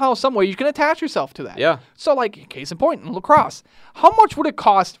how somehow, some way you can attach yourself to that. Yeah. So, like, case in point, in La Crosse, how much would it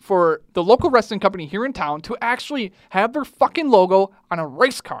cost for the local wrestling company here in town to actually have their fucking logo on a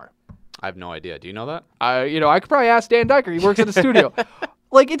race car? I have no idea. Do you know that? I could probably ask Dan Diker. He works at the studio.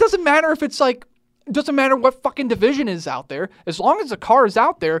 Like, it doesn't matter if it's like, it doesn't matter what fucking division is out there. As long as the car is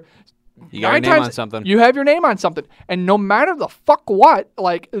out there, You got your name on something. You have your name on something. And no matter the fuck what,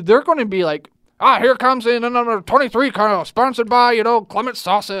 like, they're going to be like, here comes in number 23 car, sponsored by, Clement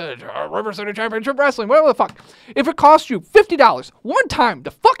Sausage, River City Championship Wrestling, whatever the fuck. If it costs you $50 one time to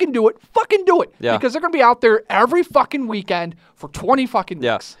fucking do it, fucking do it. Yeah. Because they're going to be out there every fucking weekend for 20 fucking weeks.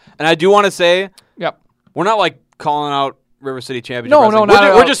 Yes. And I do want to say, Yep. we're not like calling out River City Championship No, Wrestling. not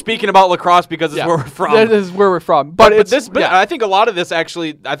at We're all. just speaking about La Crosse because it's where we're from. That is where we're from. But it's, I think a lot of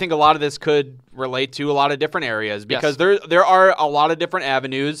this could relate to a lot of different areas because there are a lot of different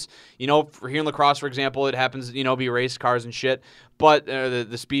avenues. For here in La Crosse, for example, it happens be race cars and shit, but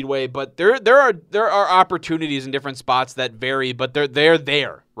the speedway. But there are opportunities in different spots that vary, but they're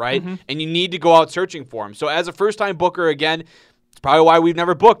there, right? And you need to go out searching for them. So as a first time booker, again, it's probably why we've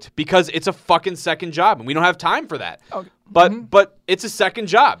never booked, because it's a fucking second job and we don't have time for that. Okay. But it's a second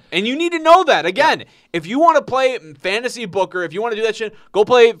job, and you need to know that. Again, if you want to play fantasy booker, if you want to do that shit, go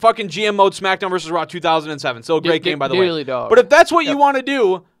play fucking GM mode SmackDown vs. Raw 2007. So great game, by the way. Really dog. But if that's what you want to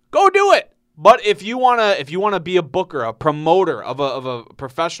do, go do it. But if you wanna be a booker, a promoter of a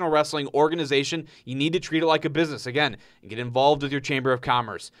professional wrestling organization, you need to treat it like a business. Again, and get involved with your Chamber of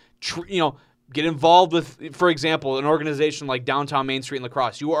Commerce. Get involved with, for example, an organization like Downtown Main Street in La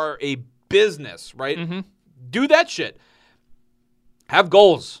Crosse. You are a business, right? Do that shit. Have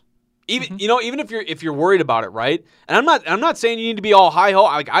goals. Even even if you're worried about it, right? And I'm not saying you need to be all high ho.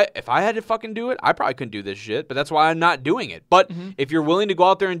 Like if I had to fucking do it, I probably couldn't do this shit. But that's why I'm not doing it. But if you're willing to go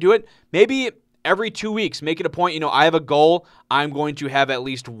out there and do it, maybe every 2 weeks, make it a point. I have a goal. I'm going to have at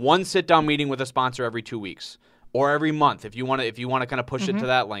least one sit down meeting with a sponsor every 2 weeks. Or every month, if you want to kind of push it to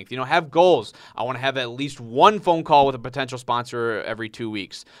that length. Have goals. I want to have at least one phone call with a potential sponsor every 2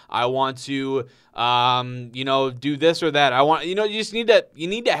 weeks. I want to, do this or that. I want, you just need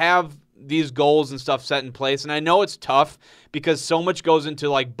to have these goals and stuff set in place. And I know it's tough because so much goes into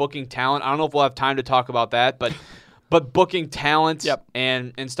like booking talent. I don't know if we'll have time to talk about that, but booking talent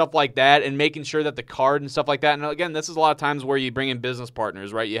and stuff like that and making sure that the card and stuff like that. And again, this is a lot of times where you bring in business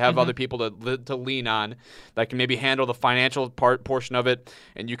partners, right? You have other people to lean on that can maybe handle the financial portion of it,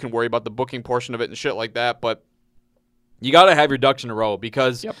 and you can worry about the booking portion of it and shit like that. But you got to have your ducks in a row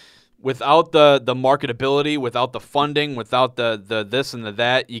because without the marketability, without the funding, without the this and the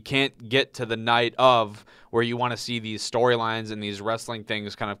that, you can't get to the night of where you want to see these storylines and these wrestling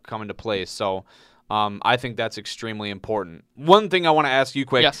things kind of come into place. So I think that's extremely important. One thing I want to ask you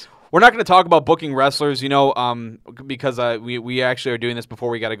quick. Yes. We're not going to talk about booking wrestlers, because we actually are doing this before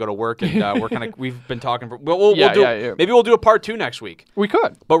we got to go to work, and we've been talking. Maybe we'll do a part 2 next week. We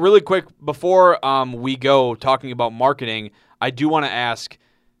could. But really quick, before we go talking about marketing, I do want to ask,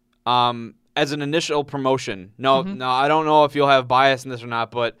 as an initial promotion. No, I don't know if you'll have bias in this or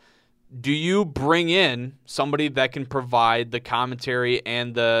not, but do you bring in somebody that can provide the commentary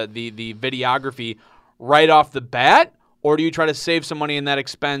and the videography right off the bat, or do you try to save some money in that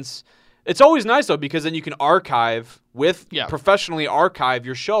expense? It's always nice, though, because then you can professionally archive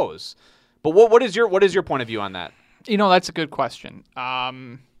your shows. But what is your point of view on that? That's a good question.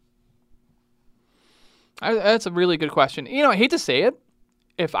 That's a really good question. I hate to say it.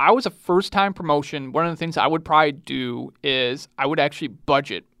 If I was a first-time promotion, one of the things I would probably do is I would actually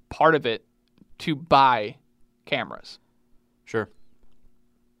budget part of it to buy cameras. Sure.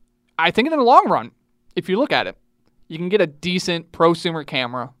 I think in the long run, if you look at it, you can get a decent prosumer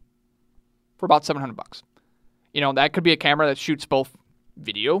camera for about $700. That could be a camera that shoots both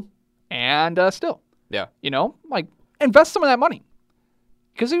video and still. Yeah. Invest some of that money.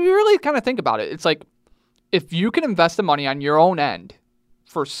 Because if you really kind of think about it, it's like if you can invest the money on your own end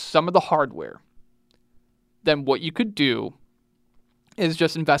for some of the hardware, then what you could do is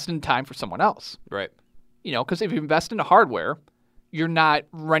just invest in time for someone else. Right. Because if you invest in the hardware, you're not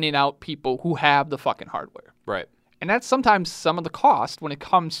renting out people who have the fucking hardware. Right. And that's sometimes some of the cost when it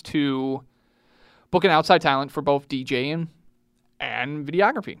comes to booking outside talent for both DJing and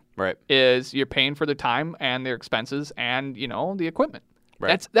videography. Right. Is you're paying for their time and their expenses and, the equipment.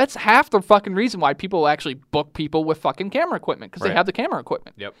 Right. That's half the fucking reason why people actually book people with fucking camera equipment, because they have the camera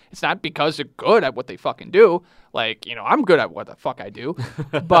equipment. Yep. It's not because they're good at what they fucking do. Like, I'm good at what the fuck I do.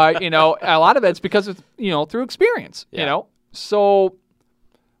 But, a lot of it's because of, through experience, So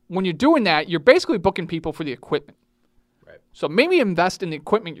when you're doing that, you're basically booking people for the equipment. Right. So maybe invest in the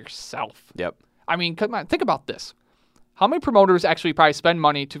equipment yourself. Yep. I mean, come on, think about this. How many promoters actually probably spend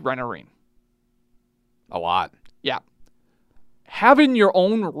money to rent a ring? A lot. Yeah. Having your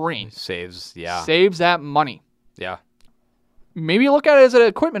own ring saves that money. Yeah. Maybe look at it as an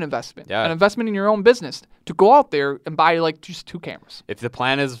equipment investment, Yeah. an investment in your own business to go out there and buy just 2 cameras. If the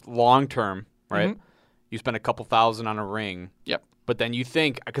plan is long term, right? You spend a couple $1,000 on a ring. Yep. But then you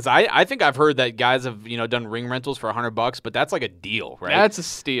think, because I think I've heard that guys have done ring rentals for $100, but that's like a deal, right? That's a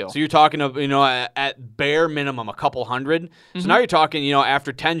steal. So you're talking of at bare minimum a couple $100. So now you're talking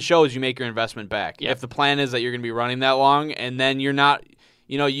after 10 shows you make your investment back. Yep. If the plan is that you're going to be running that long, and then you're not,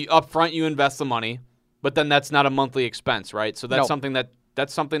 you up front you invest the money, but then that's not a monthly expense, right? So that's something to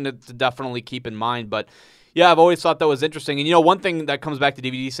definitely keep in mind. But yeah, I've always thought that was interesting. And one thing that comes back to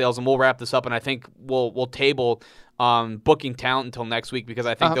DVD sales, and we'll wrap this up, and I think we'll table booking talent until next week, because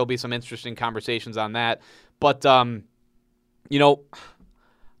I think there'll be some interesting conversations on that. But I don't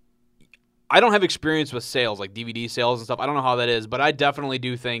have experience with sales, like DVD sales and stuff. I don't know how that is, but I definitely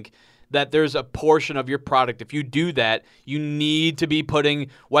do think that there's a portion of your product. If you do that, you need to be putting,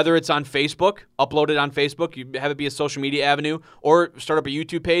 whether it's on Facebook, upload it on Facebook, you have it be a social media avenue, or start up a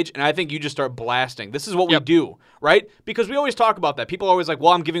YouTube page, and I think you just start blasting. This is what we do, right? Because we always talk about that. People are always like,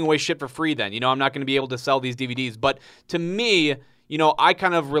 well, I'm giving away shit for free then. I'm not going to be able to sell these DVDs. But to me, I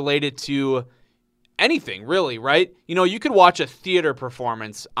kind of relate it to anything, really, right? You could watch a theater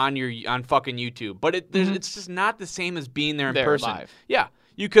performance on fucking YouTube, but it's just not the same as being there in person. Live. Yeah.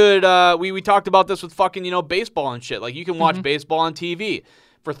 You could, we talked about this with fucking, baseball and shit. Like, you can watch baseball on TV,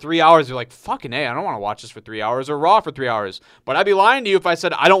 for 3 hours, you're like, fucking A, I don't want to watch this for 3 hours or Raw for 3 hours. But I'd be lying to you if I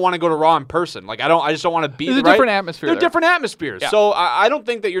said I don't want to go to Raw in person. Like, I just don't want to be There's a right? different atmosphere They're there. different atmospheres. Yeah. So I don't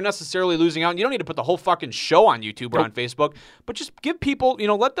think that you're necessarily losing out. You don't need to put the whole fucking show on YouTube or on Facebook, but just give people,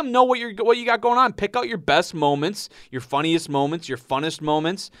 let them know what you got going on. Pick out your best moments, your funniest moments, your funnest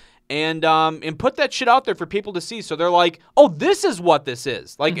moments. And put that shit out there for people to see, so they're like, "Oh, this is what this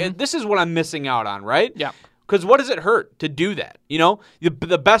is. Like, this is what I'm missing out on, right?" Yeah. Because what does it hurt to do that?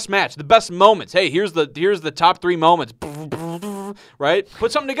 The best match, the best moments. Hey, here's the top 3 moments, right?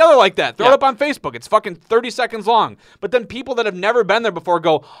 Put something together like that. Throw it up on Facebook. It's fucking 30 seconds long. But then people that have never been there before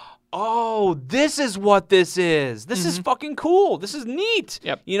go, "Oh, this is what this is. This is fucking cool. This is neat."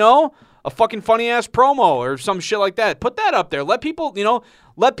 Yep. A fucking funny ass promo or some shit like that. Put that up there. Let people,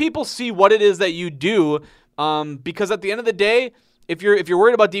 let people see what it is that you do. Because at the end of the day, if you're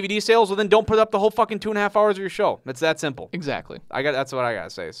worried about DVD sales, well then don't put up the whole fucking 2.5 hours of your show. It's that simple. Exactly. That's what I gotta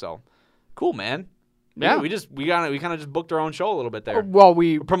say. So cool, man. Yeah. We kind of just booked our own show a little bit there. Well,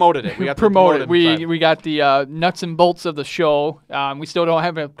 we Promoted it. We got promoted. the We got the nuts and bolts of the show. We still don't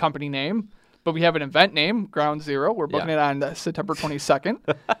have a company name, but we have an event name, Ground Zero. We're booking it on September 22nd.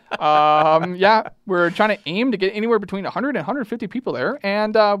 We're trying to aim to get anywhere between 100 and 150 people there,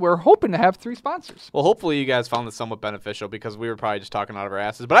 and we're hoping to have 3 sponsors. Well, hopefully you guys found this somewhat beneficial because we were probably just talking out of our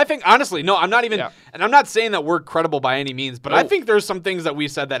asses. But I think, honestly, no, I'm not even, and I'm not saying that we're credible by any means, but I think there's some things that we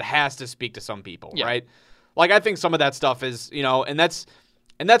said that has to speak to some people, right? Like, I think some of that stuff is, and that's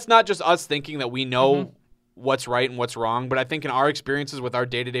not just us thinking that we know what's right and what's wrong, but I think in our experiences with our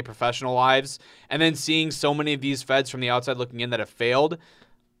day-to-day professional lives, and then seeing so many of these feds from the outside looking in that have failed,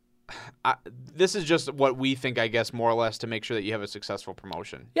 this is just what we think, I guess, more or less, to make sure that you have a successful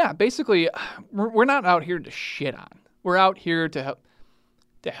promotion. Yeah, basically, we're not out here to shit on. We're out here to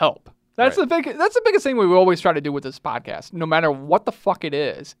help. That's the biggest thing we always try to do with this podcast. No matter what the fuck it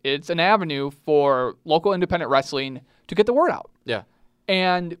is, it's an avenue for local independent wrestling to get the word out. Yeah.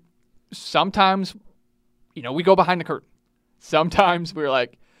 And sometimes, we go behind the curtain. Sometimes we're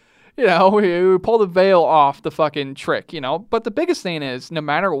like, we pull the veil off the fucking trick, But the biggest thing is, no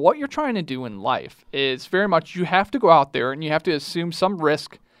matter what you're trying to do in life, is very much you have to go out there and you have to assume some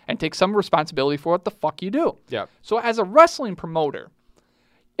risk and take some responsibility for what the fuck you do. Yeah. So as a wrestling promoter,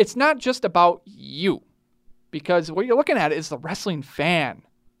 it's not just about you, because what you're looking at is the wrestling fan,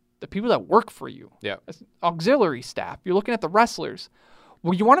 the people that work for you, auxiliary staff. You're looking at the wrestlers.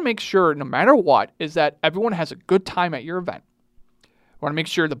 Well, you want to make sure, no matter what, is that everyone has a good time at your event. You want to make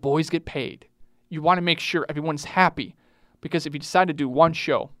sure the boys get paid. You want to make sure everyone's happy, because if you decide to do one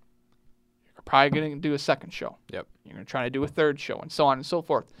show, you're probably going to do a second show. Yep. You're going to try to do a third show, and so on and so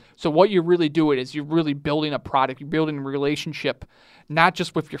forth. So what you're really doing is you're really building a product. You're building a relationship, not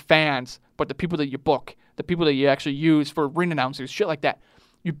just with your fans, but the people that you book, the people that you actually use for ring announcers, shit like that.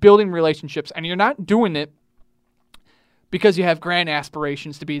 You're building relationships, and you're not doing it because you have grand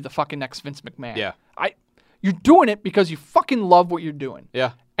aspirations to be the fucking next Vince McMahon. Yeah. You're doing it because you fucking love what you're doing.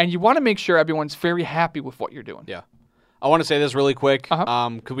 Yeah. And you want to make sure everyone's very happy with what you're doing. Yeah. I want to say this really quick.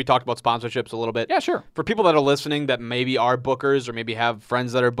 Could we talk about sponsorships a little bit? Yeah, sure. For people that are listening that maybe are bookers or maybe have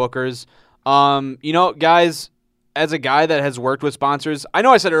friends that are bookers, guys, as a guy that has worked with sponsors, I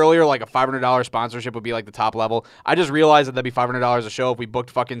know I said earlier like a $500 sponsorship would be like the top level. I just realized that'd be $500 a show. If we booked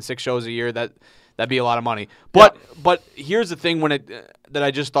fucking 6 shows a year, that'd be a lot of money. But here's the thing that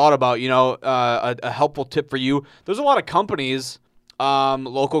I just thought about, a helpful tip for you. There's a lot of companies,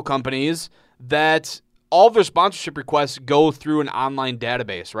 local companies, that all of their sponsorship requests go through an online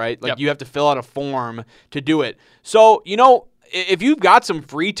database, right? Like you have to fill out a form to do it. So, if you've got some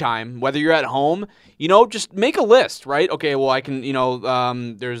free time, whether you're at home, just make a list, right? Okay, well, I can,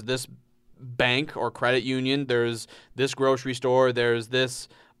 there's this bank or credit union, there's this grocery store, there's this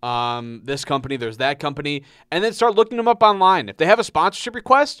company, there's that company, and then start looking them up online. If they have a sponsorship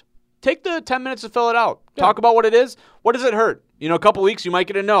request, take the 10 minutes to fill it out. Yeah. Talk about what it is. What does it hurt? A couple weeks, you might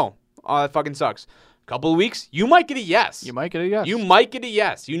get a no. Oh, that fucking sucks. A couple of weeks, you might get a yes. You might get a yes. You might get a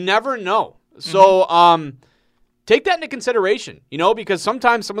yes. You never know. So, take that into consideration, because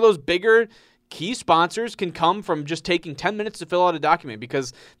sometimes some of those bigger key sponsors can come from just taking 10 minutes to fill out a document,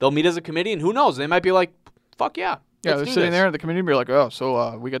 because they'll meet as a committee, and who knows, they might be like, fuck yeah. Yeah, they're sitting there in the committee and be like, oh,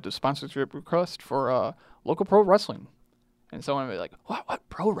 so we got the sponsorship request for local pro wrestling. And someone would be like, what,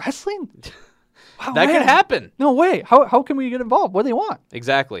 pro wrestling? Wow, that could happen. No way. How can we get involved? What do they want?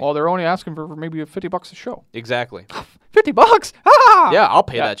 Exactly. Well, they're only asking for maybe $50 a show. Exactly. $50? Ah! Yeah, I'll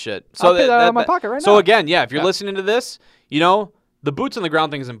pay that shit. So I'll pay that out of my pocket right now. So again, if you're listening to this, the boots on the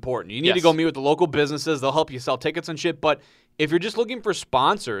ground thing is important. You need to go meet with the local businesses. They'll help you sell tickets and shit. But if you're just looking for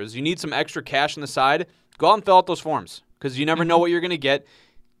sponsors, you need some extra cash on the side, go out and fill out those forms, because you never know what you're going to get.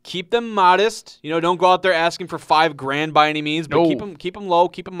 keep them modest. Don't go out there asking for $5,000 by any means, but No. keep them low,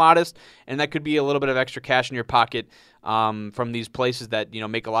 keep them modest, and that could be a little bit of extra cash in your pocket from these places that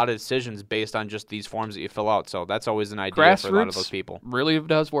make a lot of decisions based on just these forms that you fill out. So that's always an idea for a lot of those people. Really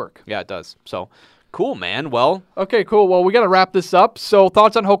does work. Yeah, it does. So cool, man. Well, Okay, cool. Well, we got to wrap this up. So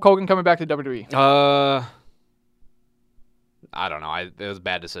thoughts on Hulk Hogan coming back to WWE? I don't know. It was a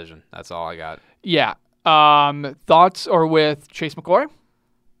bad decision. That's all I got. Yeah. Thoughts are with Chase McCoy.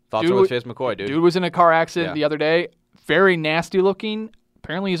 Thoughts Dude- are with Chase McCoy, dude. Dude was in a car accident Yeah. the other day. Very nasty looking.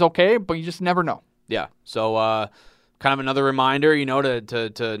 Apparently he's okay, but you just never know. Yeah. So kind of another reminder,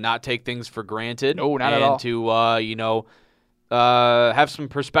 to not take things for granted. No, not at and all. to have some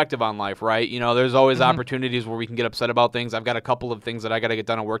perspective on life, right? There's always opportunities where we can get upset about things. I've got a couple of things that I got to get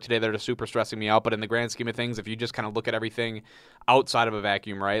done at work today that are super stressing me out, but in the grand scheme of things, if you just kind of look at everything outside of a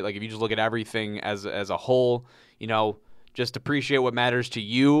vacuum, right? Like if you just look at everything as a whole, just appreciate what matters to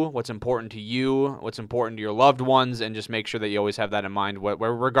you, what's important to you, what's important to your loved ones, and just make sure that you always have that in mind,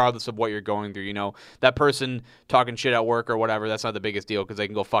 regardless of what you're going through. That person talking shit at work or whatever, that's not the biggest deal because they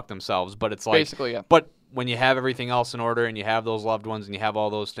can go fuck themselves. But it's like, Basically, yeah. But when you have everything else in order and you have those loved ones and you have all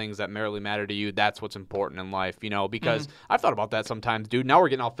those things that merely matter to you, that's what's important in life, because I've thought about that sometimes, dude. Now we're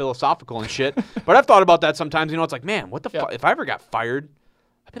getting all philosophical and shit. But I've thought about that sometimes, it's like, man, what the fuck? If I ever got fired,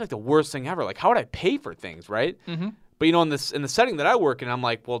 I'd be like the worst thing ever. Like, how would I pay for things, right? Mm-hmm. But in the setting that I work in, I'm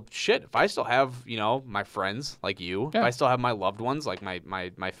like, well, shit. If I still have my friends like you, if I still have my loved ones like my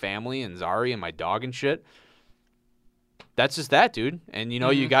family and Zari and my dog and shit, that's just that, dude. And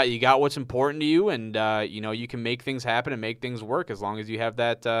you got what's important to you, and you can make things happen and make things work as long as you have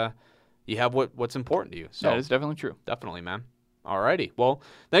that. You have what's important to you. So That is definitely true. definitely, man. Alrighty. Well,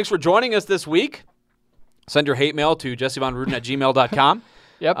 thanks for joining us this week. Send your hate mail to jessevonruden@gmail.com.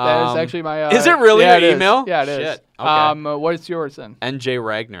 Yep, that is actually my... is it really yeah, your it is. email? Yeah, it is. Shit. Okay. What's yours then?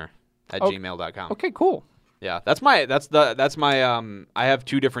 njragner@gmail.com. Okay, cool. Yeah, that's my I have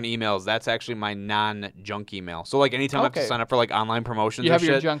two different emails. That's actually my non-junk email. So like anytime I have to Okay. sign up for like online promotions You or have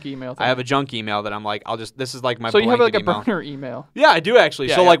shit, your junk email thing. I have a junk email that I'm like, this is like my So you have like a blanket email. burner email. Yeah, I do actually.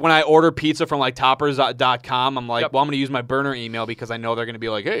 Yeah, So yeah. like when I order pizza from like toppers.com, I'm like, Yep. well, I'm going to use my burner email because I know they're going to be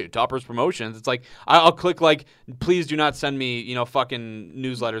like, hey, Toppers promotions. It's like I'll click like, please do not send me, fucking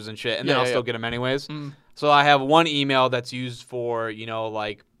newsletters and shit, and then Yeah, I'll yeah, still yeah. get them anyways. So I have one email that's used for,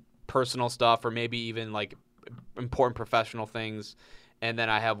 like personal stuff or maybe even like important professional things. And then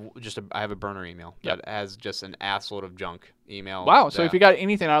I have a burner email that has just an assload of junk email. Wow, so Yeah. if you got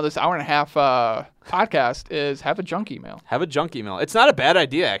anything out of this hour and a half podcast is have a junk email. Have a junk email. It's not a bad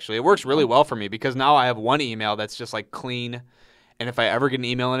idea, actually. It works really well for me because now I have one email that's just like clean. And if I ever get an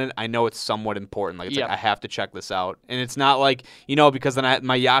email in it, I know it's somewhat important. Like it's Yep. like I have to check this out. And it's not like, because then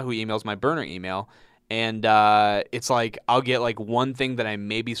my Yahoo email is my burner email. And it's like I'll get like one thing that I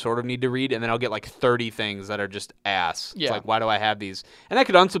maybe sort of need to read, and then I'll get like 30 things that are just ass. Yeah. It's like, why do I have these? And I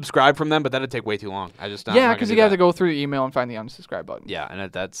could unsubscribe from them, but that'd take way too long. I'm Yeah, not because gonna you do have that. to go through the email and find the unsubscribe button. Yeah, and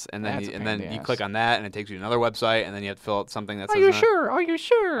That's a then pain in the you ass. click on that, and it takes you to another website, and then you have to fill out something that Are says, you sure? Are you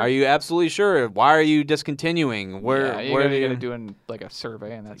sure? Are you absolutely sure? Why are you discontinuing? Where Yeah, where you are you gotta do like a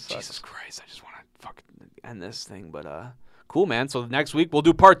survey, and that's Jesus Christ, I just want to fucking end this thing, but cool, man. So next week we'll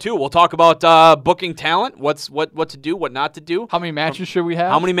do part 2. We'll talk about booking talent, what to do, what not to do, How many matches should we have?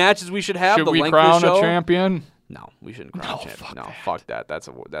 how many matches we should have, should the we length of the crown show. a champion? No, we shouldn't crown a champion. No, fuck fuck that.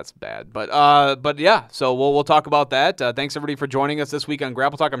 That's bad. But yeah, so we'll talk about that. Thanks everybody for joining us this week on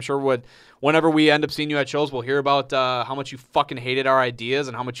Grapple Talk. I'm sure whenever we end up seeing you at shows, we'll hear about how much you fucking hated our ideas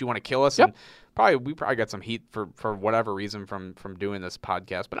and how much you want to kill us. Yep. And we probably got some heat for whatever reason from doing this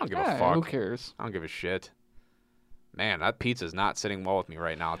podcast, but I don't give a fuck. Who cares? I don't give a shit. Man, that pizza's not sitting well with me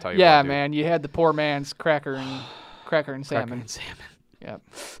right now. I'll tell you. Yeah, what, dude. man, you had the poor man's cracker and Cracker salmon. and salmon. Yep.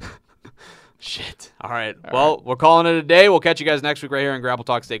 Shit. All right. Well, we're calling it a day. We'll catch you guys next week right here on Grapple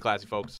Talk. Stay classy, folks.